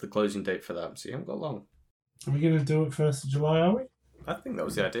 It's the closing date for that. So you haven't got long. Are we going to do it 1st of July, are we? I think that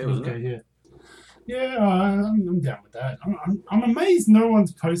was the idea, wasn't it? Okay, yeah. Yeah, I'm down with that. I'm amazed no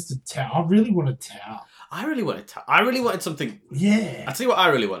one's posted towel. I really want a towel. I really wanted something. Yeah. I tell you what I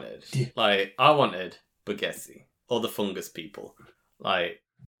really wanted. Yeah. Like, I wanted Bugessi or the fungus people. Like,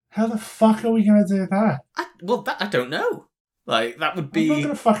 how the fuck are we going to do that? I don't know. Like, that would be... I'm not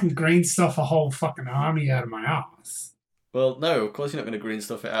going to fucking green stuff a whole fucking army out of my ass. Well, no, of course you're not going to green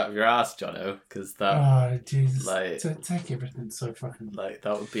stuff it out of your ass, Jono, because that... Oh, Jesus. Like, take everything so fucking... Like,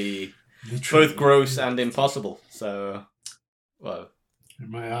 that would be literally both gross and impossible. So, well... And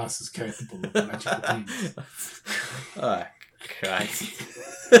my ass is capable of magical things. Oh, Christ.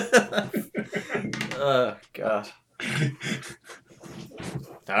 Oh, God.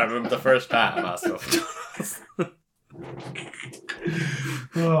 I remember the first time I saw it.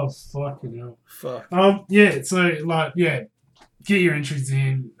 Oh, fucking hell. Fuck. Yeah, so, like, yeah, get your entries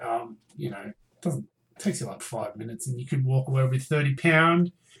in. It takes you like 5 minutes and you could walk away with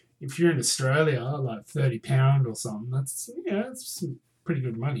 £30. If you're in Australia, like £30 or something, that's some pretty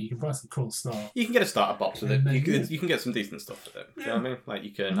good money. You can buy some cool stuff. You can get a starter box with it. You can get some decent stuff with it. Yeah. You know what I mean? Like,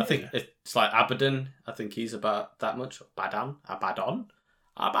 you can... I think it's like Abaddon. I think he's about that much. Abaddon.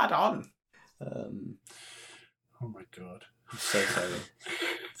 Oh my God. I'm so sorry.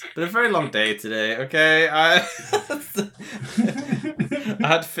 It's been a very long day today, okay? I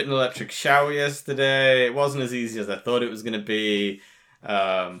had to fit an electric shower yesterday. It wasn't as easy as I thought it was going to be.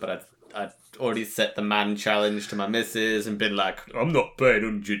 But I'd already set the man challenge to my missus and been like, I'm not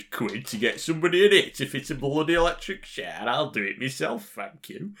paying £100 to get somebody in it. If it's a bloody electric shower, I'll do it myself, thank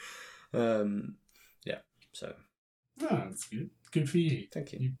you. Yeah, so. Oh, that's good. Good for you.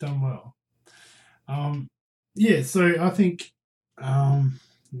 Thank you. You've done well. Yeah, so I think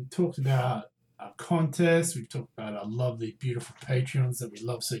we talked about our contest. We've talked about our lovely, beautiful Patreons that we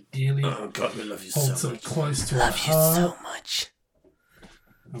love so dearly. Oh, God, we love you Hold so much. Close to Love you heart. so much.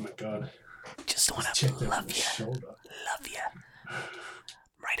 Oh, my God. Just want Check to that love you. shoulder. Love you.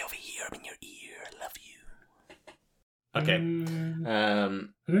 Right over here in your ear. Love you. Okay.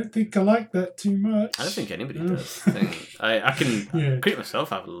 I don't think I like that too much. I don't think anybody does. I can creep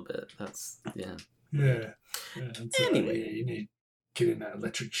myself out a little bit. That's, yeah. Yeah. Anyway. You need to get in that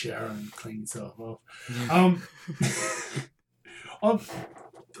electric shower and clean yourself off.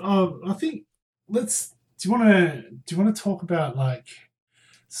 I think let's. Do you want to talk about like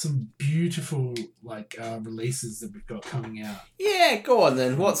some beautiful like releases that we've got coming out? Yeah, go on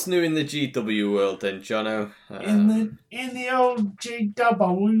then. What's new in the GW world then, Jono? In the old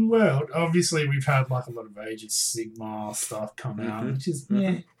GW world, obviously we've had like a lot of Age of Sigmar stuff come out, which is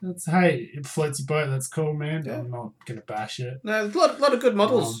that's it floats your boat. That's cool, man. Yeah. I'm not gonna bash it. No, there's a lot of good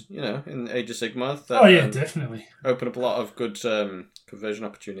models, in Age of Sigmar. That, definitely open up a lot of good conversion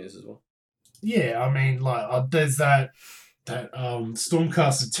opportunities as well. Yeah, I mean, like there's that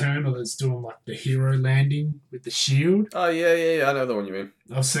Stormcast Eternal that's doing like the hero landing with the shield. Oh yeah, I know the one you mean.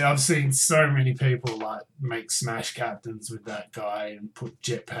 I've seen so many people like make smash captains with that guy and put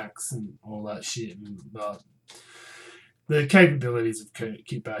jetpacks and all that shit, and the capabilities of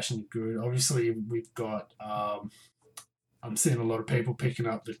Keep Bashing are good. Obviously, we've got I'm seeing a lot of people picking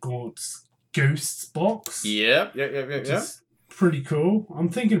up the Gaunt's Ghosts box. Yeah. Pretty cool. I'm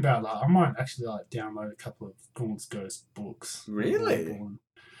thinking about that. I might actually like download a couple of Gaunt's Ghost books. Really?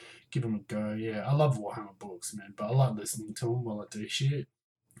 Give them a go. Yeah, I love Warhammer books, man, but I like listening to them while I do shit.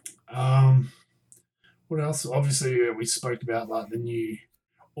 What else? Obviously, we spoke about like the new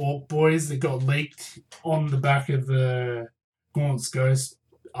Orc Boys that got leaked on the back of the Gaunt's Ghost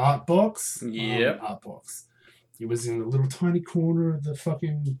art box. Yeah. Art box. It was in a little tiny corner of the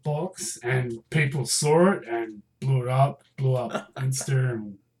fucking box, and people saw it and blew up Insta,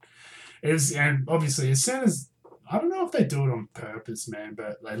 and it was, and obviously as soon as I don't know if they do it on purpose, man,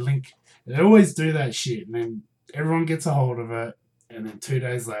 but they always do that shit, and then everyone gets a hold of it, and then 2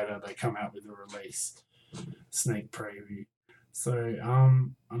 days later they come out with a release sneak preview. So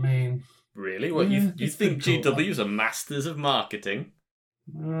I mean, really, what you think GWs are masters of marketing?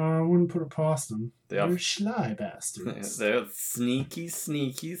 I wouldn't put it past them. They're sly bastards. They're sneaky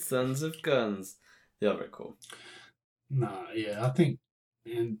sons of guns. They are very cool. Nah, yeah, I think,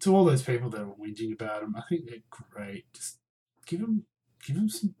 and to all those people that are whinging about them, I think they're great. Just give them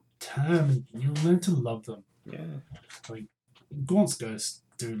some time, and you'll learn to love them. Yeah, like Gaunt's Ghosts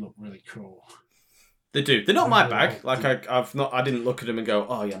do look really cool. They do. They're not my bag. Like I didn't look at them and go,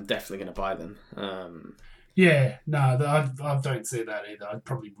 oh yeah, I'm definitely going to buy them. Yeah, no, I don't see that either. I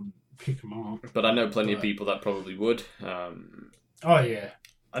probably wouldn't pick them up. But I know plenty of people that probably would. Oh yeah.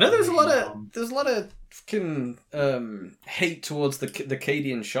 I know there's a lot of fucking hate towards the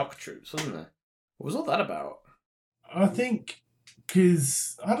Cadian shock troops, wasn't there? What was all that about? I think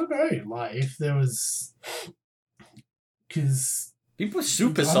because I don't know, like if there was, because people were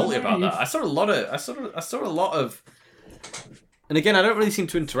super salty about that. I saw a lot of. And again, I don't really seem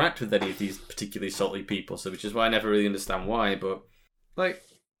to interact with any of these particularly salty people, so which is why I never really understand why. But like,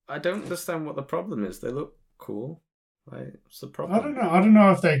 I don't understand what the problem is. They look cool. Like, what's the problem? I don't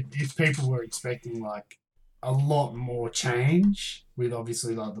know if people were expecting like a lot more change with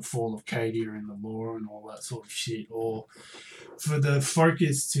obviously like the fall of Cadia in the lore and all that sort of shit, or for the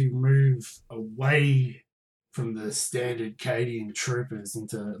focus to move away from the standard Cadian troopers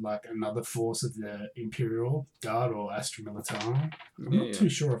into like another force of the Imperial Guard or Astra Militarum. I'm not too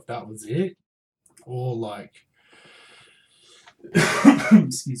sure if that was it, or like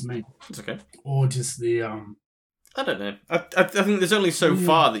excuse me, it's okay, or just the I don't know. I think there's only so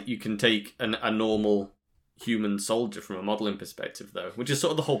far that you can take a normal human soldier from a modelling perspective, though, which is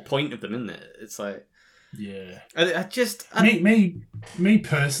sort of the whole point of them, isn't it? It's like, yeah. Me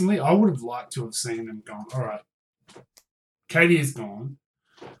personally, I would have liked to have seen them gone, all right, Cadia's gone.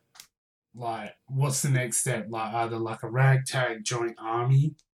 Like, what's the next step? Like, either like a ragtag joint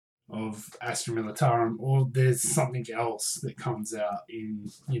army of Astra Militarum, or there's something else that comes out in,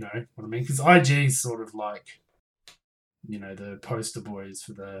 you know what I mean? Because IG is sort of like, you know, the poster boys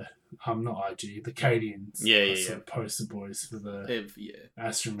for the not IG, the Cadians. Sort of poster boys for the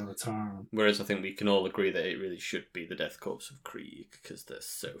Astra Militarum. Whereas I think we can all agree that it really should be the Death Corps of Krieg because they're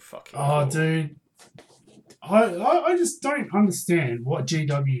so fucking cool. Dude, I just don't understand what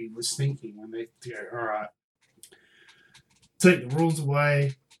GW was thinking when they go, all right, take the rules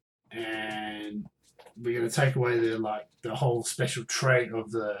away, and we're going to take away the whole special trait of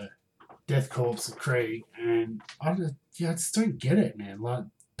the Death Corps of Krieg, and I just don't get it, man. Like,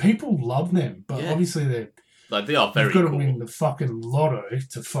 people love them, but obviously they are very cool. You've got to win the fucking lotto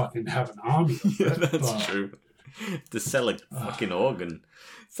to fucking have an army of it. That's true. To sell a fucking organ.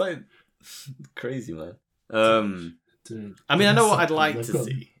 It's like crazy, man. Dude, I mean, I know what I'd like to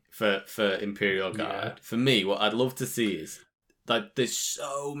see for Imperial Guard. Yeah. For me, what I'd love to see is like there's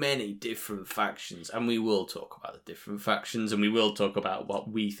so many different factions, and we will talk about the different factions, and we will talk about what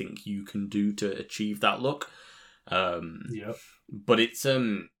we think you can do to achieve that look. But it's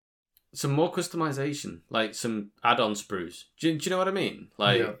some more customization, like some add-on sprues. Do you know what I mean?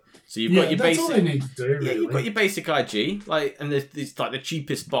 Like, Yeah. so you've got your that's basic. all they need to do, really. Yeah, you've got your basic IG, like, and it's like the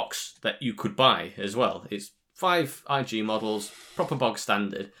cheapest box that you could buy as well. It's 5 IG models, proper bog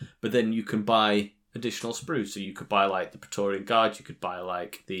standard, but then you can buy additional sprues. So you could buy like the Praetorian Guard, you could buy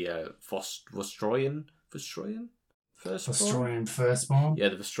like the Vostroyan Firstborn. Yeah,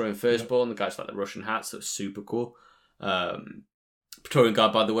 the Vostroyan Firstborn, the guys like the Russian hats, that's super cool. Praetorian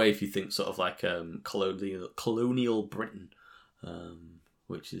Guard, by the way, if you think sort of like colonial Britain,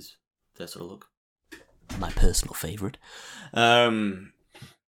 which is their sort of look. My personal favourite. And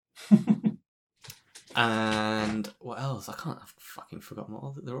what else? I've fucking forgotten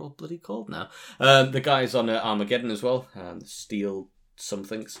what they're all bloody called now. The guys on Armageddon as well, Steel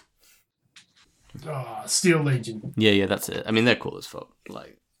somethings. Steel Legion. Yeah, that's it. I mean, they're cool as fuck.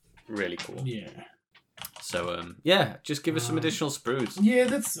 Like, really cool. Yeah. So, just give us some additional sprues. Yeah,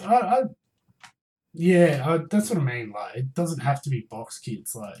 that's that's what I mean. Like, it doesn't have to be box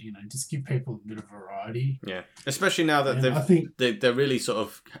kits. Like, just give people a bit of variety. Yeah, especially now that they're really sort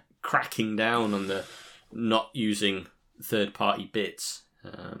of cracking down on the not using third-party bits.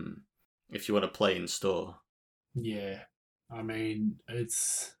 If you want to play in store. Yeah, I mean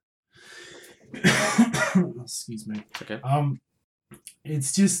it's. Excuse me. Okay.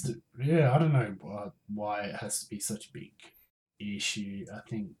 It's just I don't know why it has to be such a big issue. I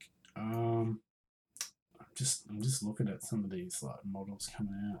think I'm just looking at some of these like models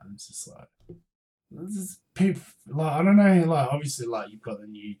coming out, and it's just like this is people like I don't know, like obviously like you've got the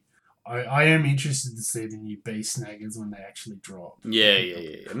new. I am interested to see the new beast snaggers when they actually drop.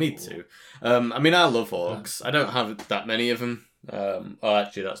 Yeah. Me too. I mean, I love orcs. I don't have that many of them.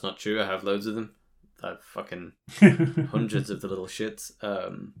 Actually, that's not true. I have loads of them. I have fucking hundreds of the little shits.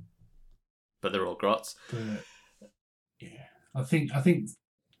 But they're all grots. Yeah, I think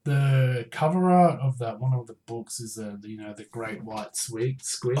the cover art of that one of the books is the great white squid.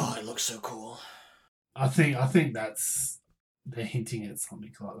 Oh, it looks so cool. I think they're hinting at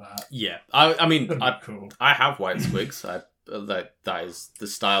something like that. Yeah, I mean, cool. I have white squigs. That is the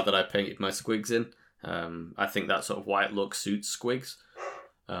style that I painted my squigs in. I think that sort of white look suits squigs.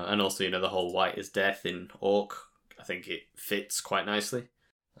 And also, the whole white is death in Orc. I think it fits quite nicely.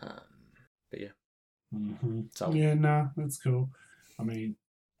 But yeah. Mm-hmm. So, yeah, that's cool. I mean,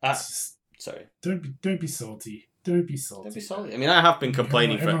 sorry. Don't be salty. Don't be salty. Don't be salty. I mean, I have been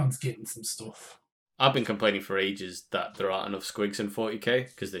complaining everyone's getting some stuff. I've been complaining for ages that there aren't enough squigs in 40k,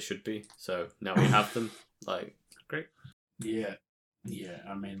 because there should be. So now we have them. Like, great. Yeah.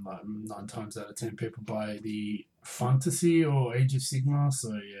 I mean, like 9 times out of 10 people buy the Fantasy or Age of Sigmar.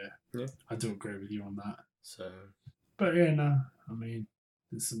 So yeah, I do agree with you on that. So, but yeah, I mean,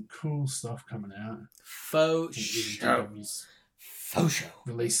 there's some cool stuff coming out. Faux show.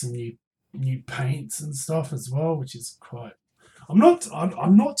 Release some new paints and stuff as well, which is quite. I'm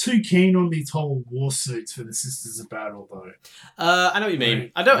not too keen on these whole war suits for the Sisters of Battle though. I know what you mean.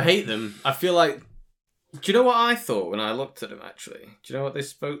 Right. I don't hate them. I feel like. Do you know what I thought when I looked at them? Actually, do you know what they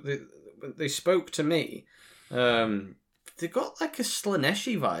spoke? They spoke to me. They got like a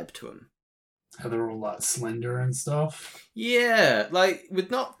Slaneshi vibe to them. How they're all like slender and stuff. Yeah, like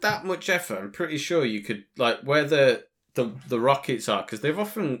with not that much effort, I'm pretty sure you could like where the rockets are, because they've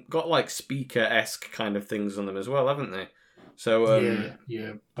often got like speaker-esque kind of things on them as well, haven't they? So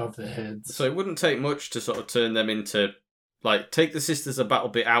yeah, above their heads. So it wouldn't take much to sort of turn them into like take the Sisters of Battle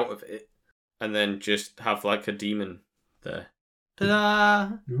bit out of it, and then just have like a demon there.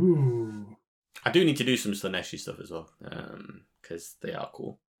 Ta-da! Ooh. I do need to do some Slaneshi stuff as well, because they are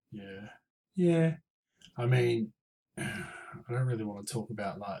cool. Yeah. I mean, I don't really want to talk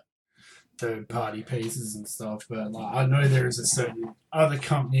about like third-party pieces and stuff, but like I know there is a certain other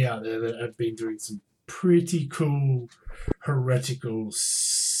company out there that have been doing some pretty cool heretical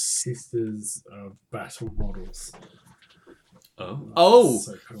Sisters of Battle models. Oh,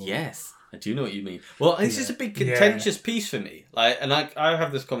 so cool. Yes. I do know what you mean. Well, this is a big contentious piece for me. Like, and I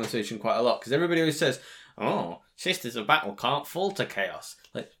have this conversation quite a lot, because everybody always says, "Oh, Sisters of Battle can't fall to chaos."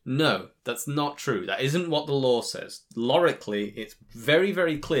 Like, no, that's not true. That isn't what the law says. Lorically, it's very,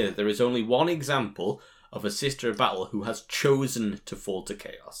 very clear that there is only one example of a Sister of Battle who has chosen to fall to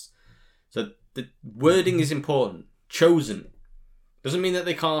chaos. So the wording is important. Chosen. Doesn't mean that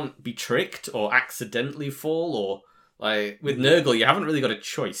they can't be tricked or accidentally fall, or like with Nurgle, you haven't really got a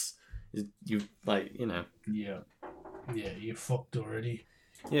choice. You like, Yeah, you're fucked already.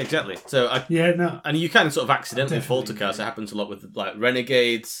 Yeah, exactly. So and you can sort of accidentally fall to chaos. It happens a lot with like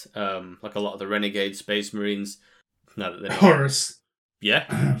renegades, like a lot of the renegade space marines. No, that they're not. Horus.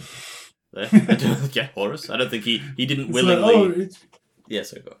 Yeah. Yeah, Horus. I don't think he didn't willingly. Yeah,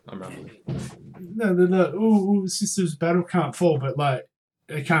 so go. I'm rambling. No, they're like, oh, Sisters Battle can't fall, but like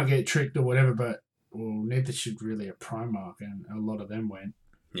they can't get tricked or whatever. But well, neither should really a Primarch, and a lot of them went.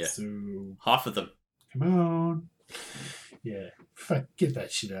 Yeah. So half of them. come on. Yeah, fuck, get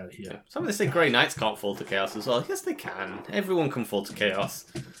that shit out of here. Yeah. Some of they say Grey Knights can't fall to Chaos as well. Yes, they can. Everyone can fall to Chaos.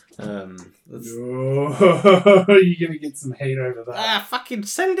 Oh, you're gonna get some hate over that. Fucking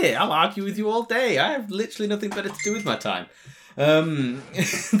send it. I'll argue with you all day. I have literally nothing better to do with my time.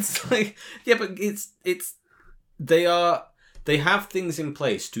 It's like, yeah, but they have things in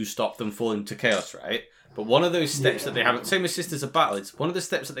place to stop them falling to Chaos, right? But one of those steps that they have, same as Sisters of Battle, it's one of the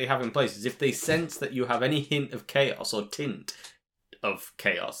steps that they have in place is if they sense that you have any hint of chaos or tint of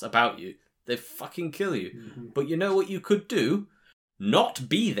chaos about you, they fucking kill you. Mm-hmm. But you know what you could do? Not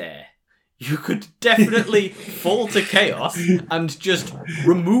be there. You could definitely fall to chaos and just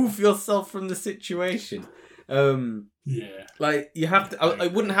remove yourself from the situation. Like, you have to...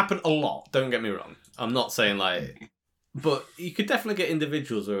 It wouldn't happen a lot, don't get me wrong. I'm not saying, like... But you could definitely get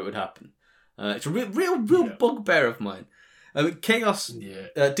individuals where it would happen. It's a real bugbear of mine. Chaos,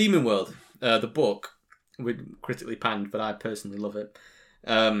 Demon World, the book, we're critically panned, but I personally love it.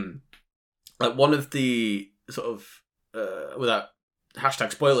 Like one of the sort of, without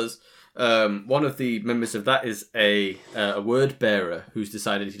hashtag spoilers, one of the members of that is a word bearer who's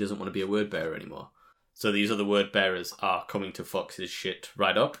decided he doesn't want to be a word bearer anymore. So these other word bearers are coming to fuck his shit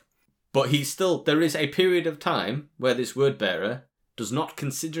right up. But there is a period of time where this word bearer does not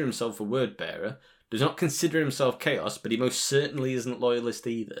consider himself a word bearer, does not consider himself chaos, but he most certainly isn't loyalist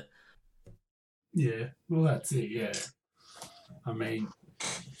either. Yeah, well, that's it, yeah. I mean,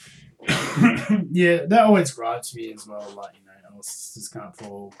 yeah, that always gripes me as well, like, you know, Sisters can't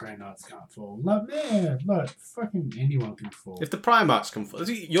fall, Grey Knights can't fall. Like, yeah, look, fucking anyone can fall. If the Primarchs can fall,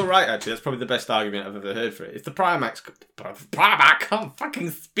 you're right, actually, that's probably the best argument I've ever heard for it. If the Primarch can't fucking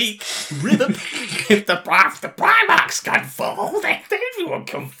speak rhythm, if the Primarchs can fall, then everyone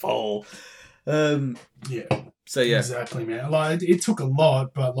can fall. Yeah. So, yeah. Exactly, man. Like, it took a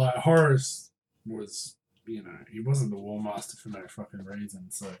lot, but, like, Horus was, you know, he wasn't the War Master for no fucking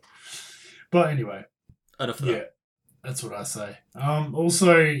reason, so. But anyway. Enough of that. That's what I say.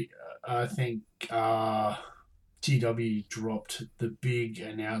 Also, I think GW dropped the big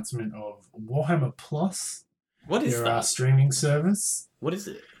announcement of Warhammer Plus. What is their streaming service. What is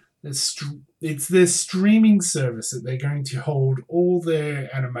it? It's their streaming service that they're going to hold all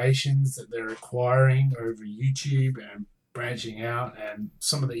their animations that they're acquiring over YouTube and branching out, and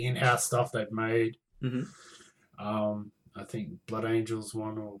some of the in-house stuff they've made. Mm-hmm. I think Blood Angels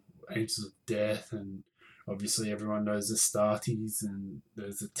one, or Angels of Death, and obviously everyone knows the Astartes, and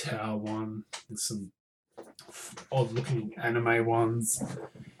there's a Tau one. There's some odd-looking anime ones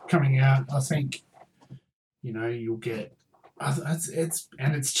coming out. I think, you know, you'll get...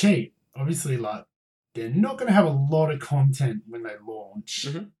 It's cheap. Obviously, like, they're not going to have a lot of content when they launch.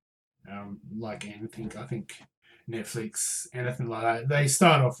 Mm-hmm. Like anything, I think Netflix, anything like that, they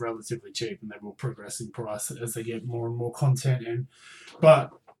start off relatively cheap and they will progress in price as they get more and more content. But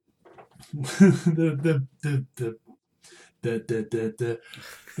the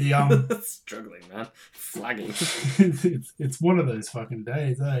struggling, man, flagging. it's one of those fucking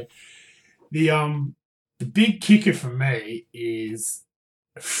days, eh? The big kicker for me is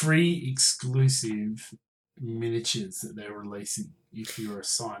free exclusive miniatures that they're releasing if you're a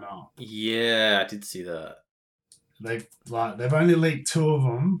sign up. Yeah, I did see that. They've only leaked 2 of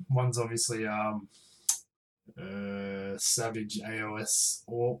them. One's obviously Savage AOS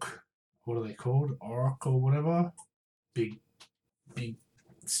Orc. What are they called? Orc or whatever. Big,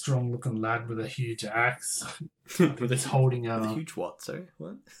 strong looking lad with a huge axe. He's holding a huge what? Sorry,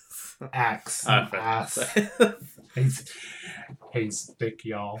 what? Axe. Ass. He's thick,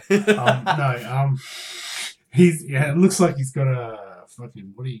 y'all. He's it looks like he's got a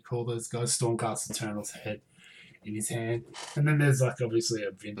fucking, what do you call those guys? Stormcast Eternal's head in his hand. And then there's like obviously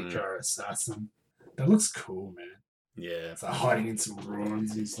a Vindicator assassin. That looks cool, man. Yeah. It's like hiding in some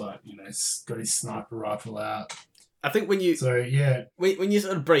ruins. He's like, you know, got his sniper rifle out. I think when you sort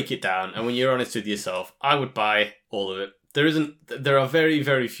of break it down and when you're honest with yourself, I would buy all of it. There are very,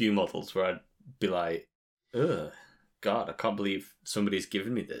 very few models where I'd be like, ugh, God, I can't believe somebody's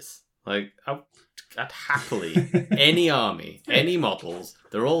given me this. Like, I'd happily, any army, any models,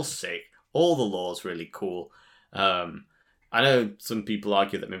 they're all sick. All the lore's really cool. I know some people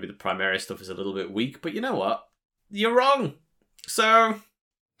argue that maybe the Primaria stuff is a little bit weak, but you know what? You're wrong. So,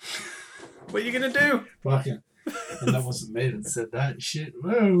 what are you going to do? Fucking. And that wasn't me that said that shit.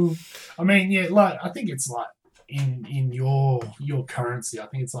 Whoa. I mean, yeah, like, I think it's like in your currency. I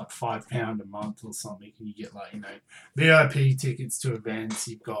think it's like £5 a month or something, and you get like, you know, VIP tickets to events.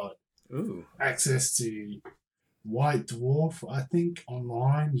 You've got access to White Dwarf, I think,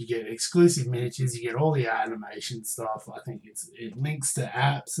 online. You get exclusive miniatures. You get all the animation stuff. I think it links to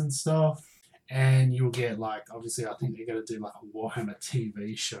apps and stuff. And you'll get, like, obviously, I think they're going to do, like, a Warhammer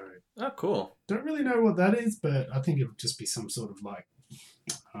TV show. Oh, cool. Don't really know what that is, but I think it'll just be some sort of, like...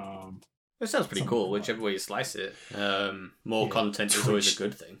 it sounds pretty cool, whichever way you slice it. More content is always a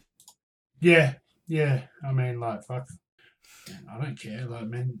good thing. Yeah. I mean, like, fuck. I don't care. Like,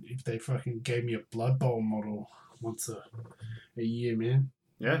 man, if they fucking gave me a Blood Bowl model once a year, man.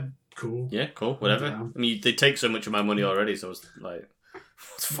 Yeah. Cool. Yeah, cool. Whatever. I mean, they take so much of my money already, so it's like...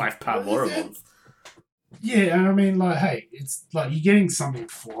 It's £5 more a month. Yeah, and I mean, like, hey, it's like you're getting something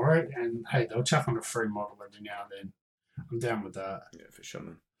for it, and hey, they'll chuck on a free model every now and then. I'm down with that. Yeah, for sure,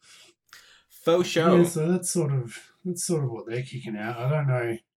 man. Faux show. Yeah, so that's sort of what they're kicking out. I don't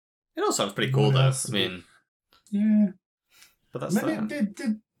know. It all sounds pretty cool, though. I mean, yeah, but that's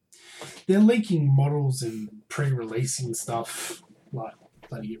they're leaking models and pre-releasing stuff like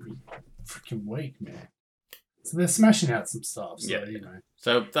bloody every freaking week, man. So they're smashing out some stuff. So, you know.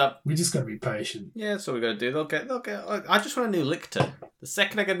 So that we just got to be patient. Yeah, that's what we got to do. They'll get. I just want a new Lictor. The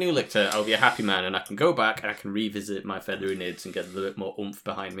second I get a new Lictor, I'll be a happy man, and I can go back and I can revisit my feathery nids and get a little bit more oomph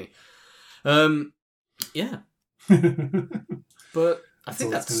behind me. Yeah. But I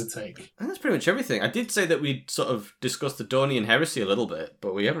think that's going to take. I think that's pretty much everything. I did say that we'd sort of discussed the Dornian Heresy a little bit,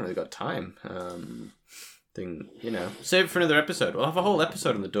 but we haven't really got time. You know, save it for another episode. We'll have a whole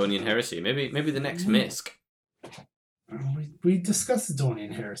episode on the Dornian Heresy. Maybe the next Misc. We discussed the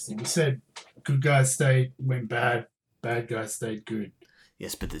Dornian Heresy. We said good guys went bad, bad guys stayed good.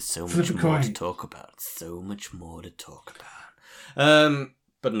 Yes, but there's so much more to talk about.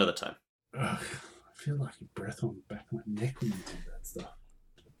 But another time. Ugh, I feel like a breath on the back of my neck when you do that stuff.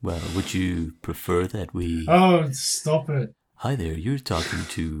 Well, would you prefer that we... Oh, stop it. Hi there, you're talking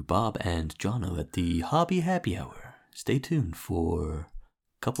to Bob and Jono at the Hobby Happy Hour. Stay tuned for a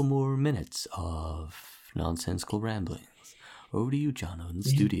couple more minutes of nonsensical ramblings. Over to you, Jono, in the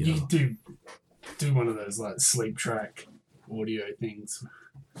studio. You do one of those like sleep track audio things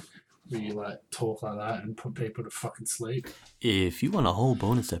where you like talk like that and put people to fucking sleep. If you want a whole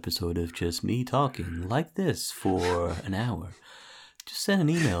bonus episode of just me talking like this for an hour, just send an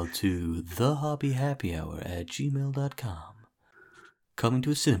email to thehobbyhappyhour@gmail.com. Coming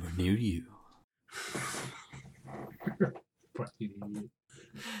to a cinema near you.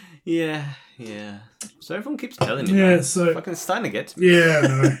 Yeah. So everyone keeps telling me. Yeah, so fucking starting to get to me. Yeah,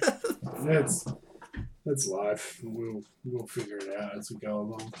 no. That's life. We'll figure it out as we go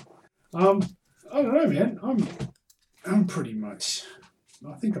along. I don't know, man. I'm pretty much.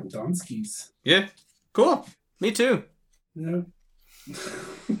 I think I'm done skis. Yeah, cool. Me too. Yeah.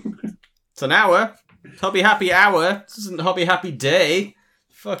 It's an hour. Hobby Happy Hour. This isn't Hobby Happy Day.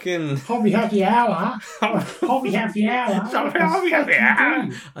 Fucking Hobby Happy Hour. Hobby Happy Hour. Hobby Happy Hour.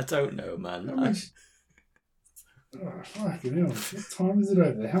 I don't know, man. How much? Oh, fucking hell. What time is it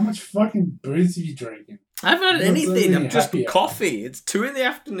over there? How much fucking booze are you drinking? I haven't had anything. I'm just coffee. It's 2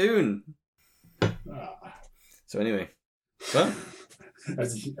 PM. So anyway, well,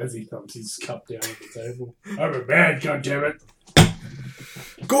 as he thumps his cup down on the table. I'm a bad goddammit.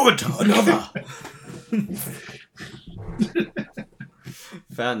 Good, another.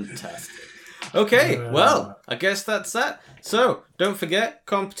 Fantastic. Okay, well, I guess that's that. So, don't forget,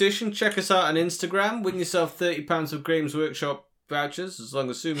 competition, check us out on Instagram, win yourself £30 of Games Workshop vouchers,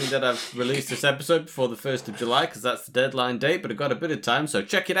 assuming that I've released this episode before the 1st of July, because that's the deadline date, but I've got a bit of time, so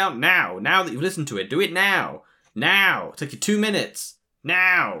check it out now that you've listened to it. Do it now. It'll take you 2 minutes.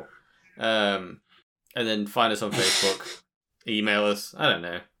 Now. And then find us on Facebook. Email us. I don't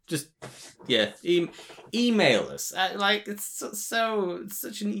know. Just, yeah, email us. It's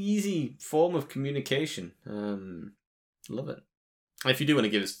such an easy form of communication. Love it. If you do want to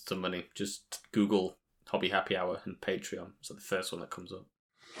give us some money, just Google Hobby Happy Hour and Patreon. It's the first one that comes up.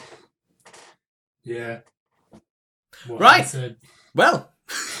 Yeah. Right. Well,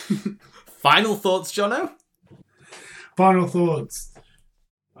 final thoughts, Jono? Final thoughts.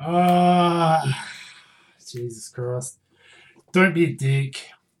 Jesus Christ. Don't be a dick.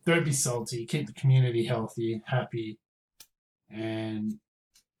 Don't be salty. Keep the community healthy, happy, and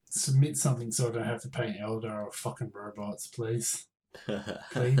submit something so I don't have to pay Eldar or fucking robots, please.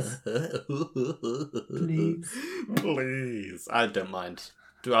 Please. Please. I don't mind.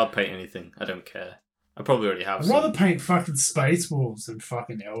 I'll paint anything. I don't care. I probably already have I'd rather paint fucking Space Wolves than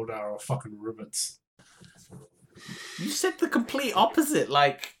fucking Eldar or fucking robots. You said the complete opposite.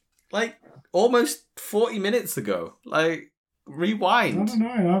 Like almost 40 minutes ago. Like, rewind. I don't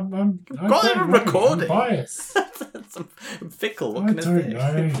know. I'm Got it on recording. I'm biased. I'm fickle. What can I say?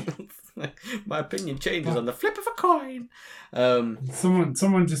 Know. My opinion changes on the flip of a coin.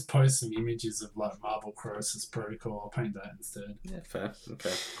 Someone just post some images of like Marvel Crisis Protocol. I'll paint that instead. Yeah, fair.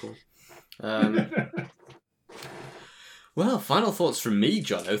 Okay, cool. Well, final thoughts from me,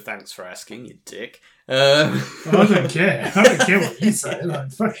 Jono. Thanks for asking, you dick. I don't care. I don't care what you say.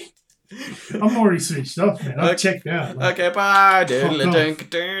 Like, fuck. I'm already switched off, man. I've checked out. Like, okay, bye.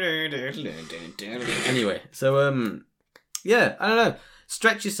 Anyway, so yeah, I don't know.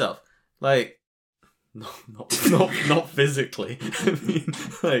 Stretch yourself, like, not physically. I mean,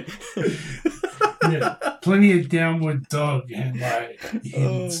 like, yeah, plenty of downward dog and like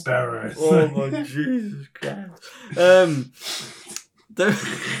hidden sparrows. Oh my Jesus Christ! Don't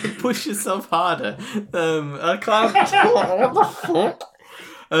push yourself harder. I can't. What the fuck?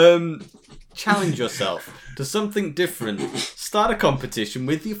 Challenge yourself to something different. Start a competition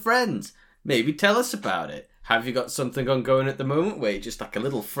with your friends. Maybe tell us about it. Have you got something ongoing at the moment where you're just like a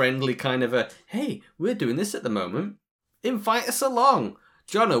little friendly kind of a, hey, we're doing this at the moment. Invite us along.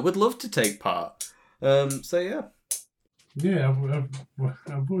 Jono would love to take part. So yeah. Yeah, I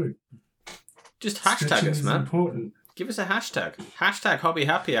would. Just hashtag us, man. Important. Give us a hashtag. Hashtag Hobby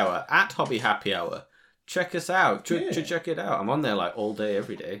Happy Hour. @Hobby Happy Hour. Check us out. Check it out. I'm on there like all day,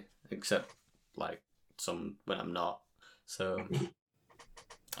 every day. Except like some when I'm not. So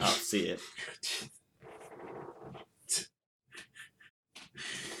I'll see it.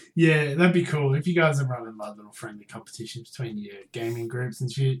 Yeah, that'd be cool. If you guys are running like little friendly competitions between your gaming groups and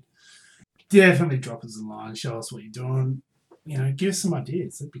shit, definitely drop us a line. Show us what you're doing. You know, give us some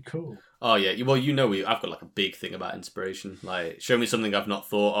ideas. That'd be cool. Oh yeah, well I've got like a big thing about inspiration. Like, show me something I've not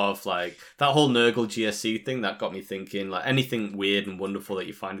thought of. Like that whole Nurgle GSC thing that got me thinking. Like anything weird and wonderful that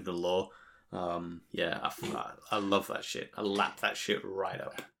you find in the lore. Yeah, I love that shit. I lap that shit right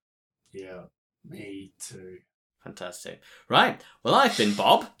up. Yeah, me too. Fantastic. Right. Well, I've been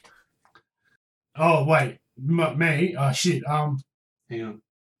Bob. Oh wait, me? Oh shit. Hang on.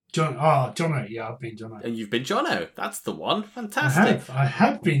 Jono. Yeah, I've been Jono. And you've been Jono. That's the one. Fantastic. I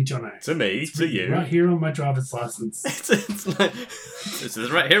have been Jono. To me, to you. Right here on my driver's license. it's like, this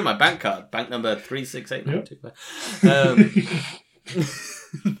is right here on my bank card. Bank number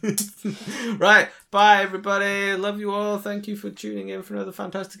 36892. Right. Bye, everybody. Love you all. Thank you for tuning in for another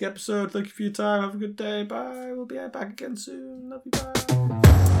fantastic episode. Thank you for your time. Have a good day. Bye. We'll be back again soon. Love you. Bye.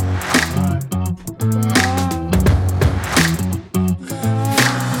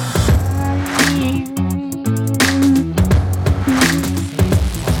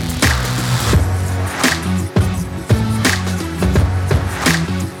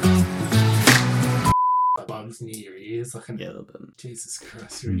 Bugs near your ears, like yeah, a little bit. Jesus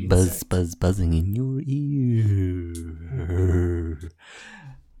Christ! Buzzing in your ear.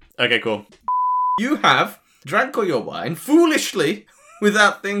 Okay, cool. You have drank all your wine foolishly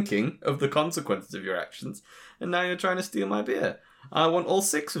without thinking of the consequences of your actions, and now you're trying to steal my beer. I want all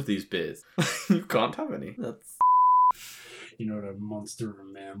 6 of these beers. You can't have any. That's. You know what a monster of a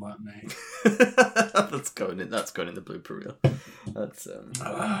man like me. That's going in the blooper reel. That's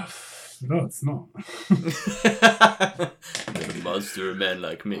No, it's not. A monster of a man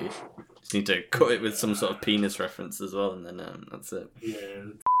like me. Just need to cut it with some sort of penis reference as well, and then that's it. Yeah.